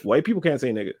 White people can't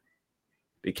say nigga.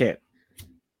 They can't.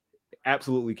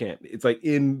 Absolutely can't. It's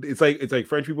like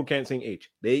French people can't say H.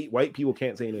 White people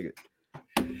can't say nigga.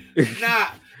 Nah,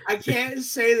 I can't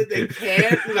say that they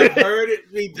can't because I've heard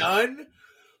it be done.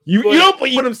 You know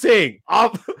what I'm saying.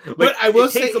 But I will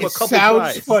say it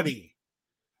sounds funny.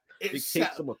 It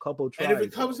takes them a couple tries. And if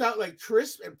it comes out like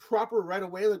crisp and proper right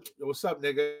away, like, what's up,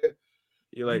 nigga?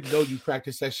 You're like, you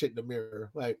practice that shit in the mirror.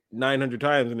 Like 900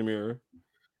 times in the mirror.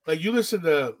 Like you listen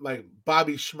to like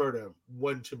Bobby Shmurda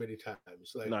one too many times.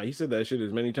 Like, nah, he said that shit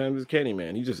as many times as Kenny,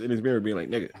 man. He just in his mirror being like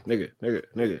nigga,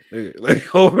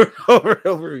 like over.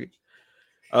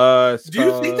 Do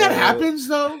you think that happens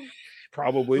though?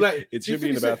 Probably. Like, it should be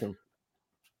in the bathroom.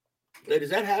 Like,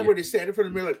 does that happen when they stand in front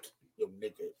of the mirror like, yo,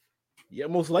 nigga? Yeah,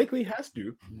 most likely has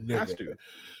to. Nigga. Has to.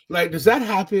 Like, does that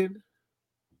happen?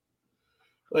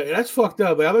 Like, that's fucked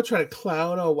up. Like, I'm not trying to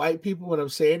clown on white people when I'm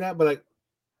saying that, but like,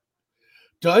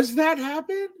 does that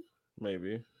happen?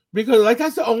 Maybe. Because like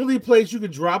that's the only place you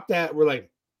can drop that where like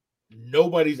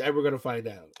nobody's ever gonna find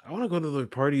out. I want to go to the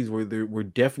parties where we're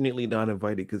definitely not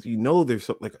invited because there's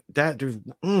something like that. There's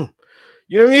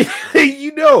you know what I mean?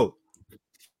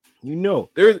 you know.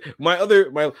 There's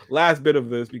my last bit of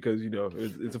this because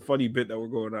it's a funny bit that we're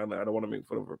going on. I don't want to make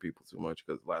fun of our people too much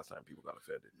because last time people got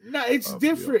offended. No, it's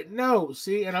different. Yeah. No,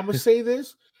 see, and I'm gonna say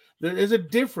this: there is a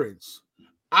difference.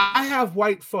 I have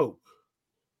white folk.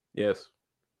 Yes.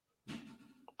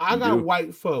 I got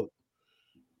white folk.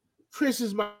 Chris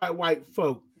is my white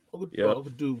folk. I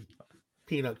could do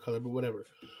peanut color, but whatever.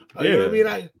 You know what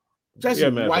I mean? Just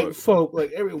white folk.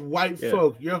 Like every white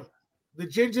folk. You're the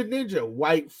Ginger Ninja,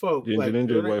 white folk. Ginger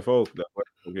Ninja, white folk.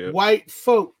 White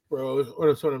folk, bro.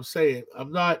 That's what I'm saying.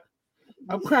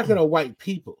 I'm cracking on white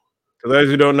people. For those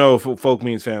who don't know, folk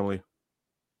means family.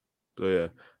 So yeah.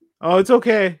 Oh, it's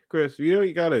okay, Chris.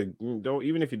 You gotta don't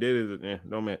even if you did it,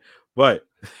 no man. But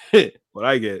what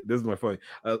I get, this is my point.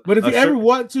 But if you ever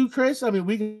want to, Chris, I mean,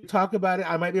 we can talk about it.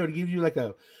 I might be able to give you like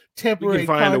a temporary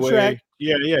contract.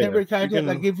 Yeah. Temporary contract.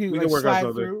 I give you. We can work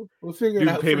out through. We'll figure it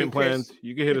out. Payment plans. Chris.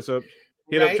 You can hit us up.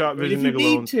 Hit up Chop Vision Nigga Loan. If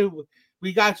you need to,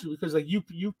 we got you because like you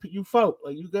folk,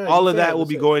 like you good. All of that will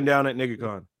be going down at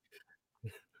NiggaCon.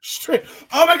 Straight.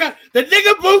 Oh my god, the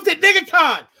nigga booth at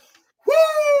NiggaCon.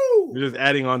 Woo! We're just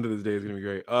adding on to this day. It's gonna be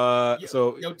great.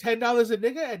 So $10 a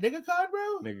nigga at NiggaCon,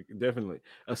 bro. Nigga, definitely.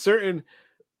 A certain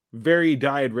very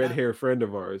dyed red hair friend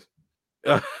of ours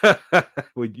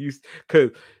would use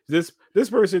because this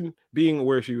person being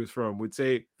where she was from would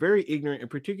say very ignorant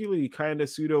and particularly kind of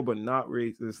pseudo but not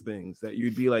racist things that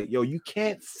you'd be like, yo, you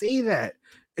can't say that.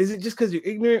 Is it just because you're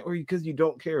ignorant or because you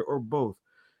don't care or both?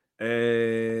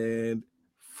 And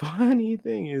funny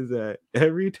thing is that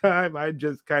every time I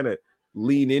just kind of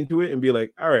lean into it and be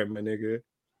like, all right, my nigga,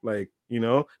 like,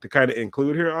 to kind of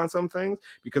include her on some things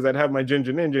because I'd have my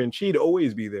Ginger Ninja and she'd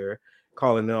always be there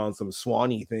calling in on some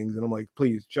Swanee things. And I'm like,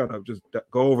 please shut up. Just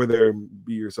go over there and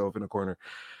be yourself in a corner.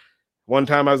 One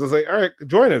time I was just like, all right,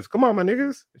 join us. Come on, my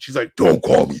niggas. And she's like, don't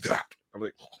call me that. I'm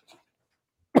like,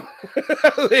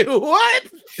 what?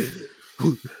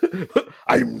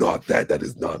 I'm not that. That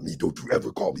is not me. Don't you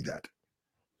ever call me that.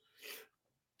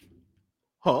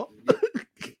 Huh?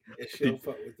 She don't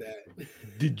fuck with that.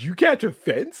 Did you catch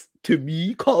offense to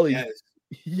me calling?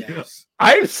 Yes.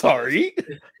 I'm sorry.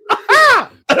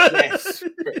 Yes.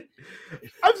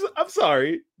 I'm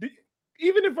sorry.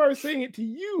 Even if I was saying it to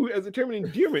you as a term of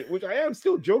endearment, which I am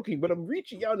still joking, but I'm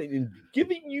reaching out and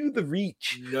giving you the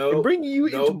reach and bringing you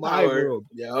into my world.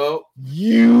 Yo,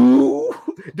 you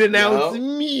denounce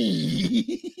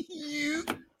me. You.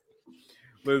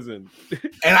 Listen,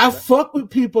 and I fuck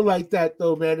with people like that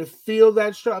though, man. To feel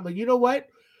that strong, like, you know what?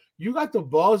 You got the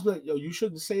balls, but yo, you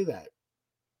shouldn't say that.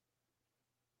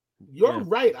 You're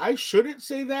right. I shouldn't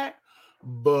say that,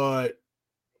 but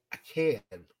I can.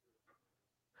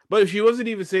 But she wasn't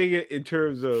even saying it in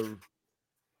terms of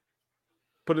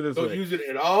put it this way. Don't use it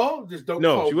at all. Just don't.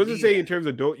 No, she wasn't saying in terms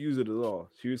of don't use it at all.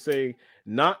 She was saying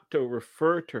not to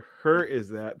refer to her as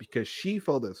that because she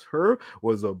felt as her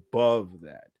was above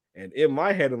that. And in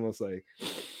my head, I was like,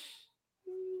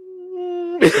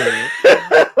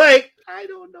 like, I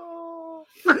don't know.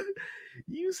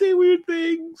 You say weird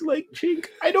things like chink.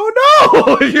 I don't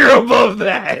know if you're above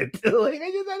that. Like,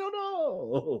 I don't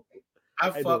know.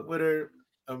 I fuck with her.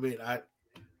 I mean, I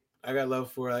got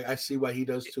love for her. Like, I see why he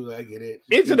does too. I get it.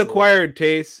 It's an acquired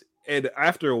taste. And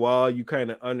after a while, you kind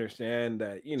of understand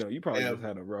that, you probably just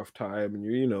had a rough time and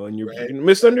you're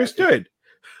misunderstood.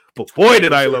 But boy,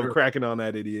 did I love cracking on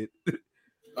that idiot.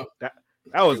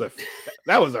 That was a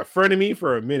frenemy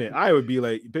for a minute. I would be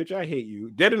like, bitch, I hate you.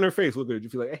 Dead in her face, look at her, you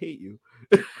feel like I hate you.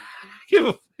 give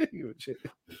a shit.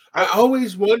 I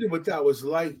always wondered what that was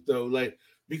like though, like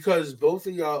because both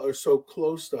of y'all are so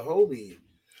close to homie.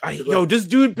 This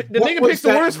dude, the nigga picks the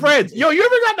worst friends. Yo, you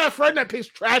ever got that friend that picks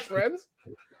trash friends?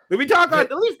 Let me talk on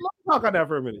at least talk on that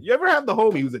for a minute. You ever have the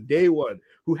homie who's a day one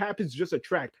who happens to just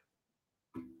attract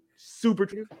super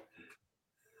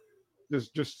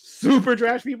just super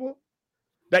trash people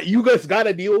that you guys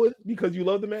gotta deal with because you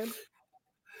love the man?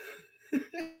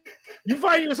 You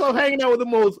find yourself hanging out with the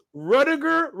most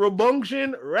Rudiger,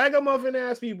 Rabunction, ragamuffin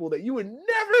ass people that you would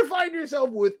never find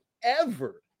yourself with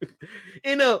ever.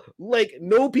 In a like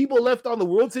no people left on the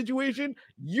world situation,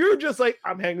 you're just like,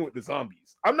 I'm hanging with the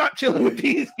zombies. I'm not chilling with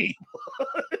these people.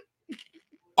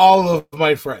 All of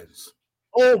my friends.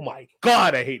 Oh my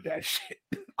god, I hate that shit.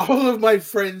 All of my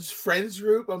friends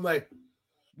group. I'm like,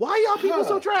 why y'all people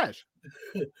so trash?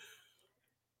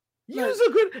 You're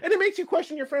a good, and it makes you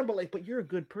question your friend, but you're a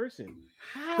good person.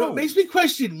 How? No, it makes me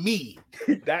question me.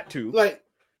 That too. Like,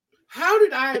 how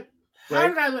did I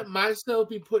let myself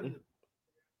be put in?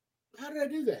 How did I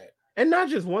do that? And not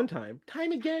just one time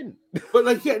again. But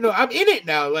like, yeah, no, I'm in it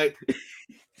now. Like,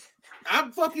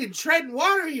 I'm fucking treading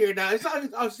water here now. It's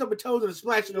not like some toes and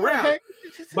splashing around. Okay.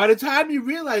 By the time you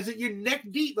realize it, you're neck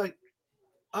deep. Like,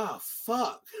 oh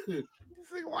fuck. It's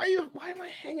like, why am I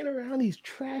hanging around these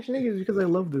trash niggas? Because I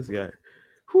love this guy.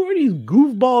 Who are these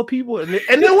goofball people? And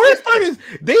the worst part is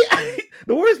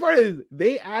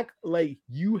they act like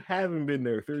you haven't been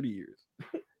there 30 years.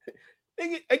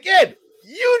 Again,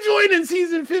 you joined in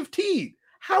season 15.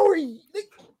 How are you?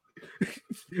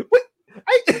 What?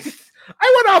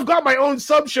 I went off, got my own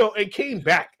sub show, and came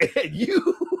back. And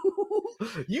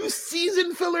you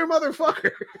season filler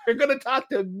motherfucker are gonna talk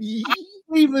to me. I'm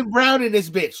Cleveland Brown in this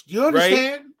bitch. Do you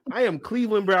understand? Right? I am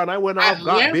Cleveland Brown. I went off,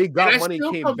 got big, got money,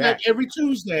 came back every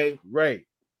Tuesday. Right.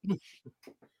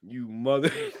 You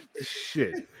mother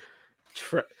shit.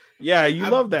 Yeah, you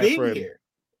love that friend. Here.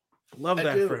 Love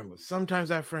that friend, but sometimes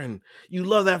that friend, you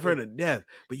love that friend to death,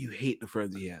 but you hate the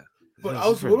friends he has. But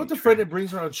also, what about the friend that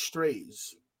brings around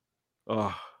strays?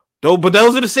 Oh, but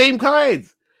those are the same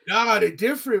kinds. Nah, they're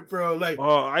different, bro. Like,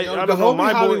 I don't know.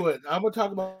 My Hollywood. I'm gonna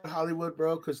talk about Hollywood,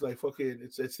 bro, because like fucking,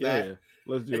 it's that. Yeah.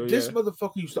 Let's do it. This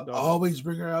motherfucker used to always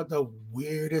bring her out the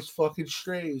weirdest fucking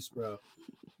strays, bro.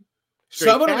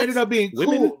 Some of them ended up being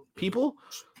cool people,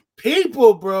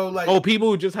 bro. Like,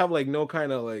 people who just have like no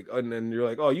kind of like, and then you're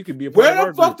like, oh, you could be a part where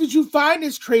the fuck did you find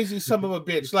this crazy son of a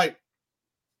bitch? Like,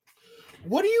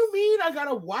 what do you mean I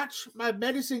gotta watch my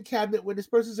medicine cabinet when this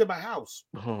person's in my house?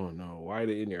 Oh no, why are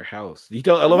they in your house? I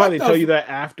love how they tell you that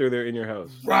after they're in your house.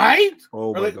 Right?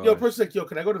 Oh my god. Yo, person's like, yo,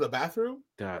 can I go to the bathroom?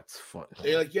 That's fun.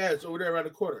 They're like, yeah, it's over there around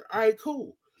the corner. All right,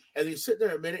 cool. And they sit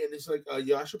there a minute and it's like,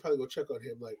 yo, I should probably go check on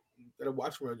him. Like, you gotta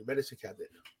watch him around your medicine cabinet.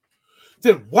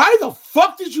 Then why the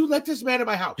fuck did you let this man in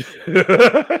my house?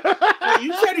 Like,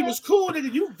 you said he was cool,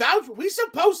 nigga. You vouched for. We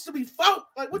supposed to be folk.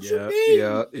 Like, what you mean?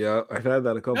 Yeah. I've had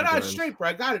that a couple times. No, straight, bro.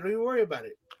 I got it. Don't even worry about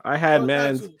it. I had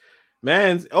man's.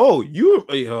 Oh, you.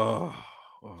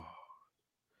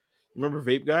 Remember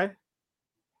Vape Guy?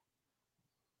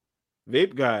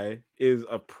 Vape Guy is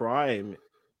a prime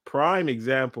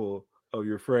example of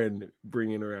your friend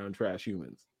bringing around trash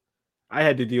humans. I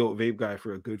had to deal with Vape Guy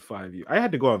for a good 5 years. I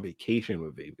had to go on vacation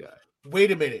with Vape Guy. Wait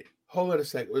a minute. Hold on a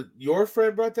second. Your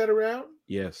friend brought that around?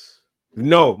 Yes.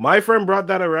 No, my friend brought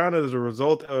that around as a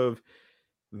result of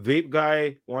Vape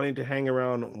Guy wanting to hang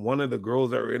around one of the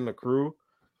girls that were in the crew.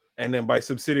 And then by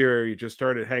subsidiary, just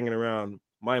started hanging around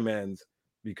my man's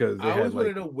because they I always want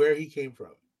to know where he came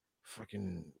from.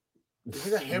 Fucking. Is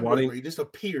it a hamburger where he just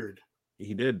appeared?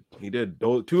 He did.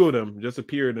 Two of them just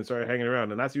appeared and started hanging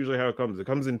around, and that's usually how it comes. It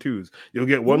comes in twos. You'll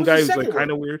get one guy who's like kind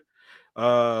of weird.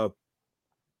 And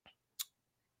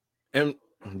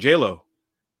J-Lo.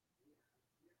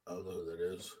 I don't know who that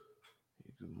is.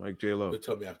 Mike J-Lo.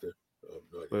 Tell me after.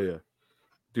 Oh yeah,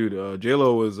 dude.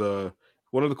 J-Lo was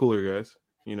one of the cooler guys.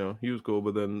 You know, he was cool,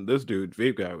 but then this dude,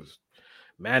 Vape Guy, was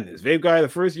madness. Vape Guy. The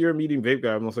first year meeting Vape Guy,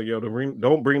 I'm almost like, yo,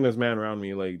 don't bring this man around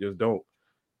me. Like, just don't.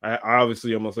 I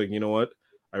obviously almost like, you know what?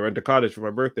 I rent a cottage for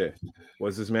my birthday.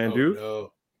 What's this man do?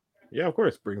 No. Yeah, of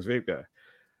course, brings Vape Guy.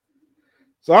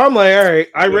 So I'm like, all right,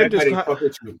 I rent this.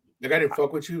 The guy didn't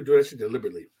fuck with you. Do that shit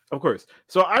deliberately. Of course.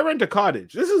 So I rent a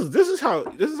cottage. This is how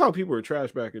people were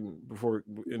trash back in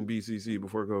BCC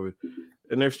before COVID,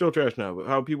 and they're still trash now. But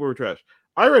how people were trash.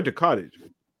 I rent a cottage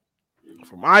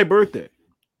for my birthday.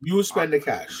 You spend the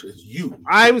cash. It's you.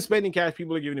 I'm spending cash.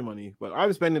 People are giving you money, but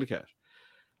I'm spending the cash.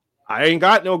 I ain't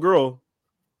got no girl.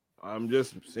 I'm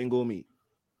just single meat.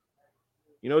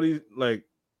 You know these like,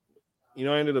 you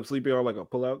know, I ended up sleeping on like a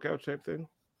pull-out couch type thing,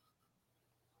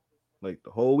 like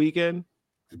the whole weekend.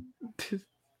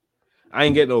 I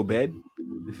ain't get no bed.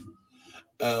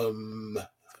 Fucked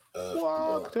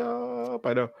up.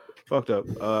 I know, fucked up.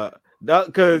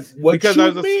 Because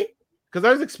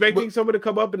I was expecting someone to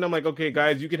come up, and I'm like, okay,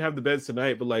 guys, you can have the beds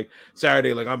tonight, but like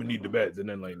Saturday, like I'm gonna need the beds, and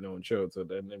then like no one showed, so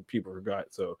then people forgot.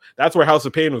 So that's where House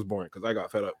of Pain was born, because I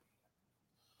got fed up.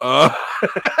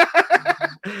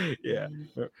 Yeah.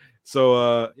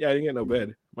 So yeah, I didn't get no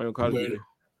bed. My own cottage.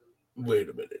 Wait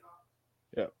a minute.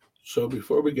 Yeah. So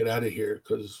before we get out of here,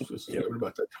 because it's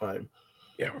about that time.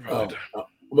 Yeah, we're probably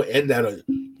we'll end that on.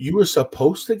 You were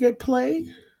supposed to get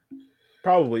Play?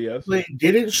 Probably, yes. Play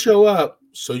didn't show up,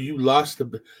 so you lost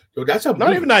the. So that's a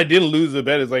not even I didn't lose the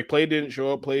bet. It's like Play didn't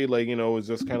show up. Play, like, you know, was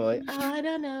just kind of like, I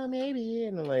don't know, maybe,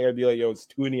 and then like I'd be like, yo, it's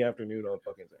 2 PM on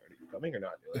fucking Saturday. You coming or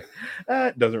not? You're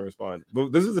like, doesn't respond.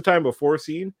 But this is the time before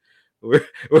scene where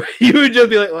you would just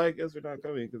be like, well, I guess we're not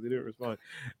coming because they didn't respond.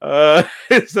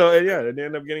 So yeah, I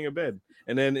ended up getting a bed,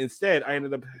 and then instead I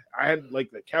had like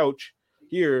the couch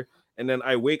here, and then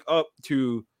I wake up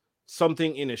to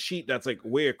something in a sheet that's like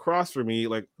way across from me.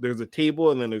 Like there's a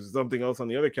table, and then there's something else on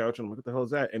the other couch, and I'm like, what the hell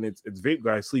is that? And it's Vape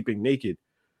Guy sleeping naked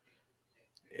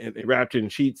and wrapped in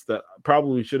sheets that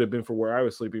probably should have been for where I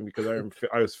was sleeping, because I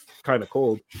was kind of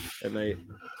cold, and they.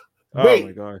 Wait, oh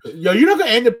my god! Yo, you're not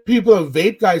gonna end up people of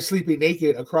Vape Guy sleeping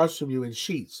naked across from you in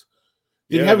sheets.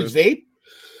 Did he have his vape?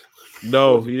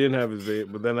 No, he didn't have his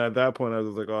vape. But then at that point, I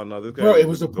was like, "Oh no, this guy." Bro, it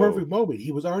was the perfect moment.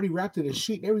 He was already wrapped in a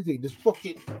sheet and everything. This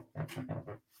fucking.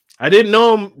 I didn't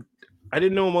know him. I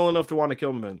didn't know him well enough to want to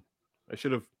kill him. Then I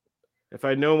should have. If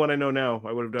I know what I know now,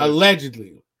 I would have done.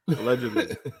 Allegedly.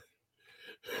 Allegedly.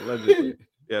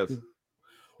 Yes.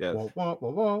 Yes. Wah, wah, wah,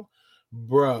 wah.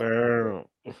 Bro.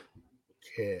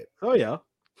 Kid. Oh yeah.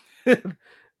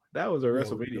 That was a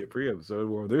WrestleMania pre-episode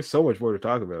where there's so much more to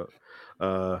talk about.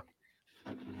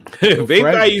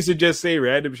 Vape Guy used to just say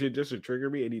random shit just to trigger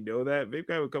me, and he know that. Vape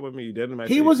Guy would come at me dead in my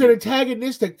face. He was an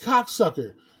antagonistic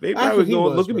cocksucker. Vape Guy would go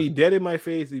look at me dead in my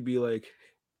face. He'd be like,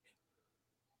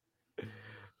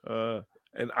 and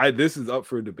this is up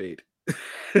for debate.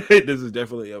 This is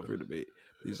definitely up for debate.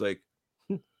 He's like,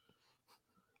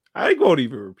 I won't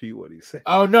even repeat what he said.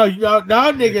 Oh no,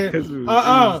 nigga.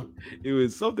 It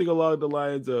was something along the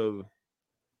lines of,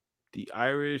 the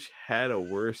Irish had a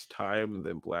worse time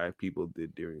than black people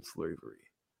did during slavery.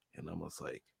 And I was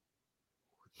like,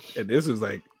 and this was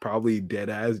like probably dead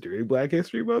ass during Black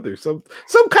History Month, or some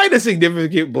kind of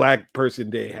significant black person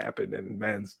day happened, and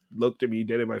man looked at me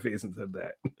dead in my face and said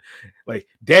that. Like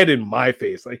dead in my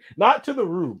face, like not to the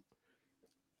room.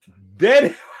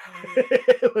 Dead.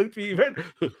 Looked me even.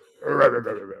 And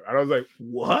I was like,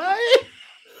 what?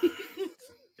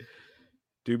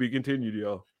 To be continued,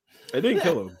 y'all. I didn't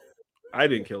kill him.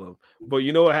 But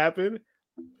you know what happened?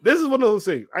 This is one of those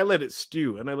things. I let it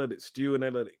stew, and I let it stew, and I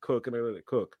let it cook, and I let it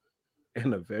cook.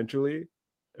 And eventually,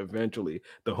 the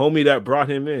homie that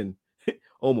brought him in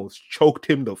almost choked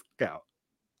him the fuck out.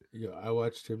 Yeah, I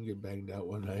watched him get banged out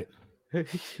one night. I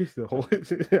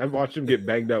watched him get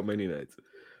banged out many nights.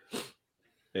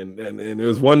 And it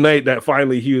was one night that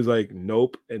finally he was like,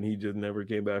 nope, and he just never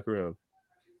came back around.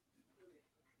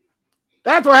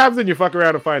 That's what happens when you fuck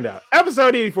around and find out.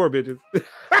 Episode 84, bitches.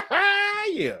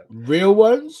 Yeah. Real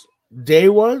ones, day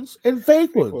ones, and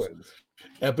fake ones.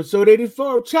 Episode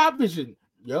 84, Chop Vision.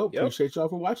 Appreciate y'all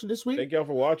for watching this week. Thank y'all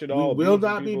for watching all. We will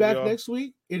not be back next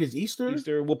week. It is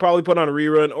Easter. We'll probably put on a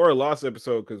rerun or a lost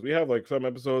episode, because we have like some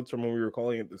episodes from when we were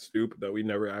calling it the Stoop that we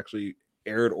never actually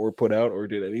aired or put out or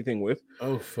did anything with.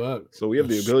 Oh fuck! So we have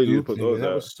the ability to put those out.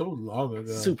 That was so long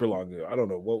ago. Super long ago. I don't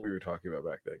know what we were talking about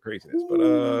back then. Craziness. But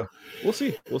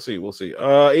we'll see.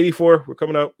 84. We're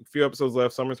coming out. A few episodes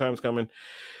left. Summertime's coming.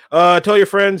 Tell your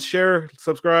friends, share,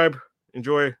 subscribe,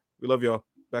 enjoy. We love y'all.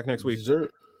 Back next week.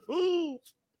 Dessert.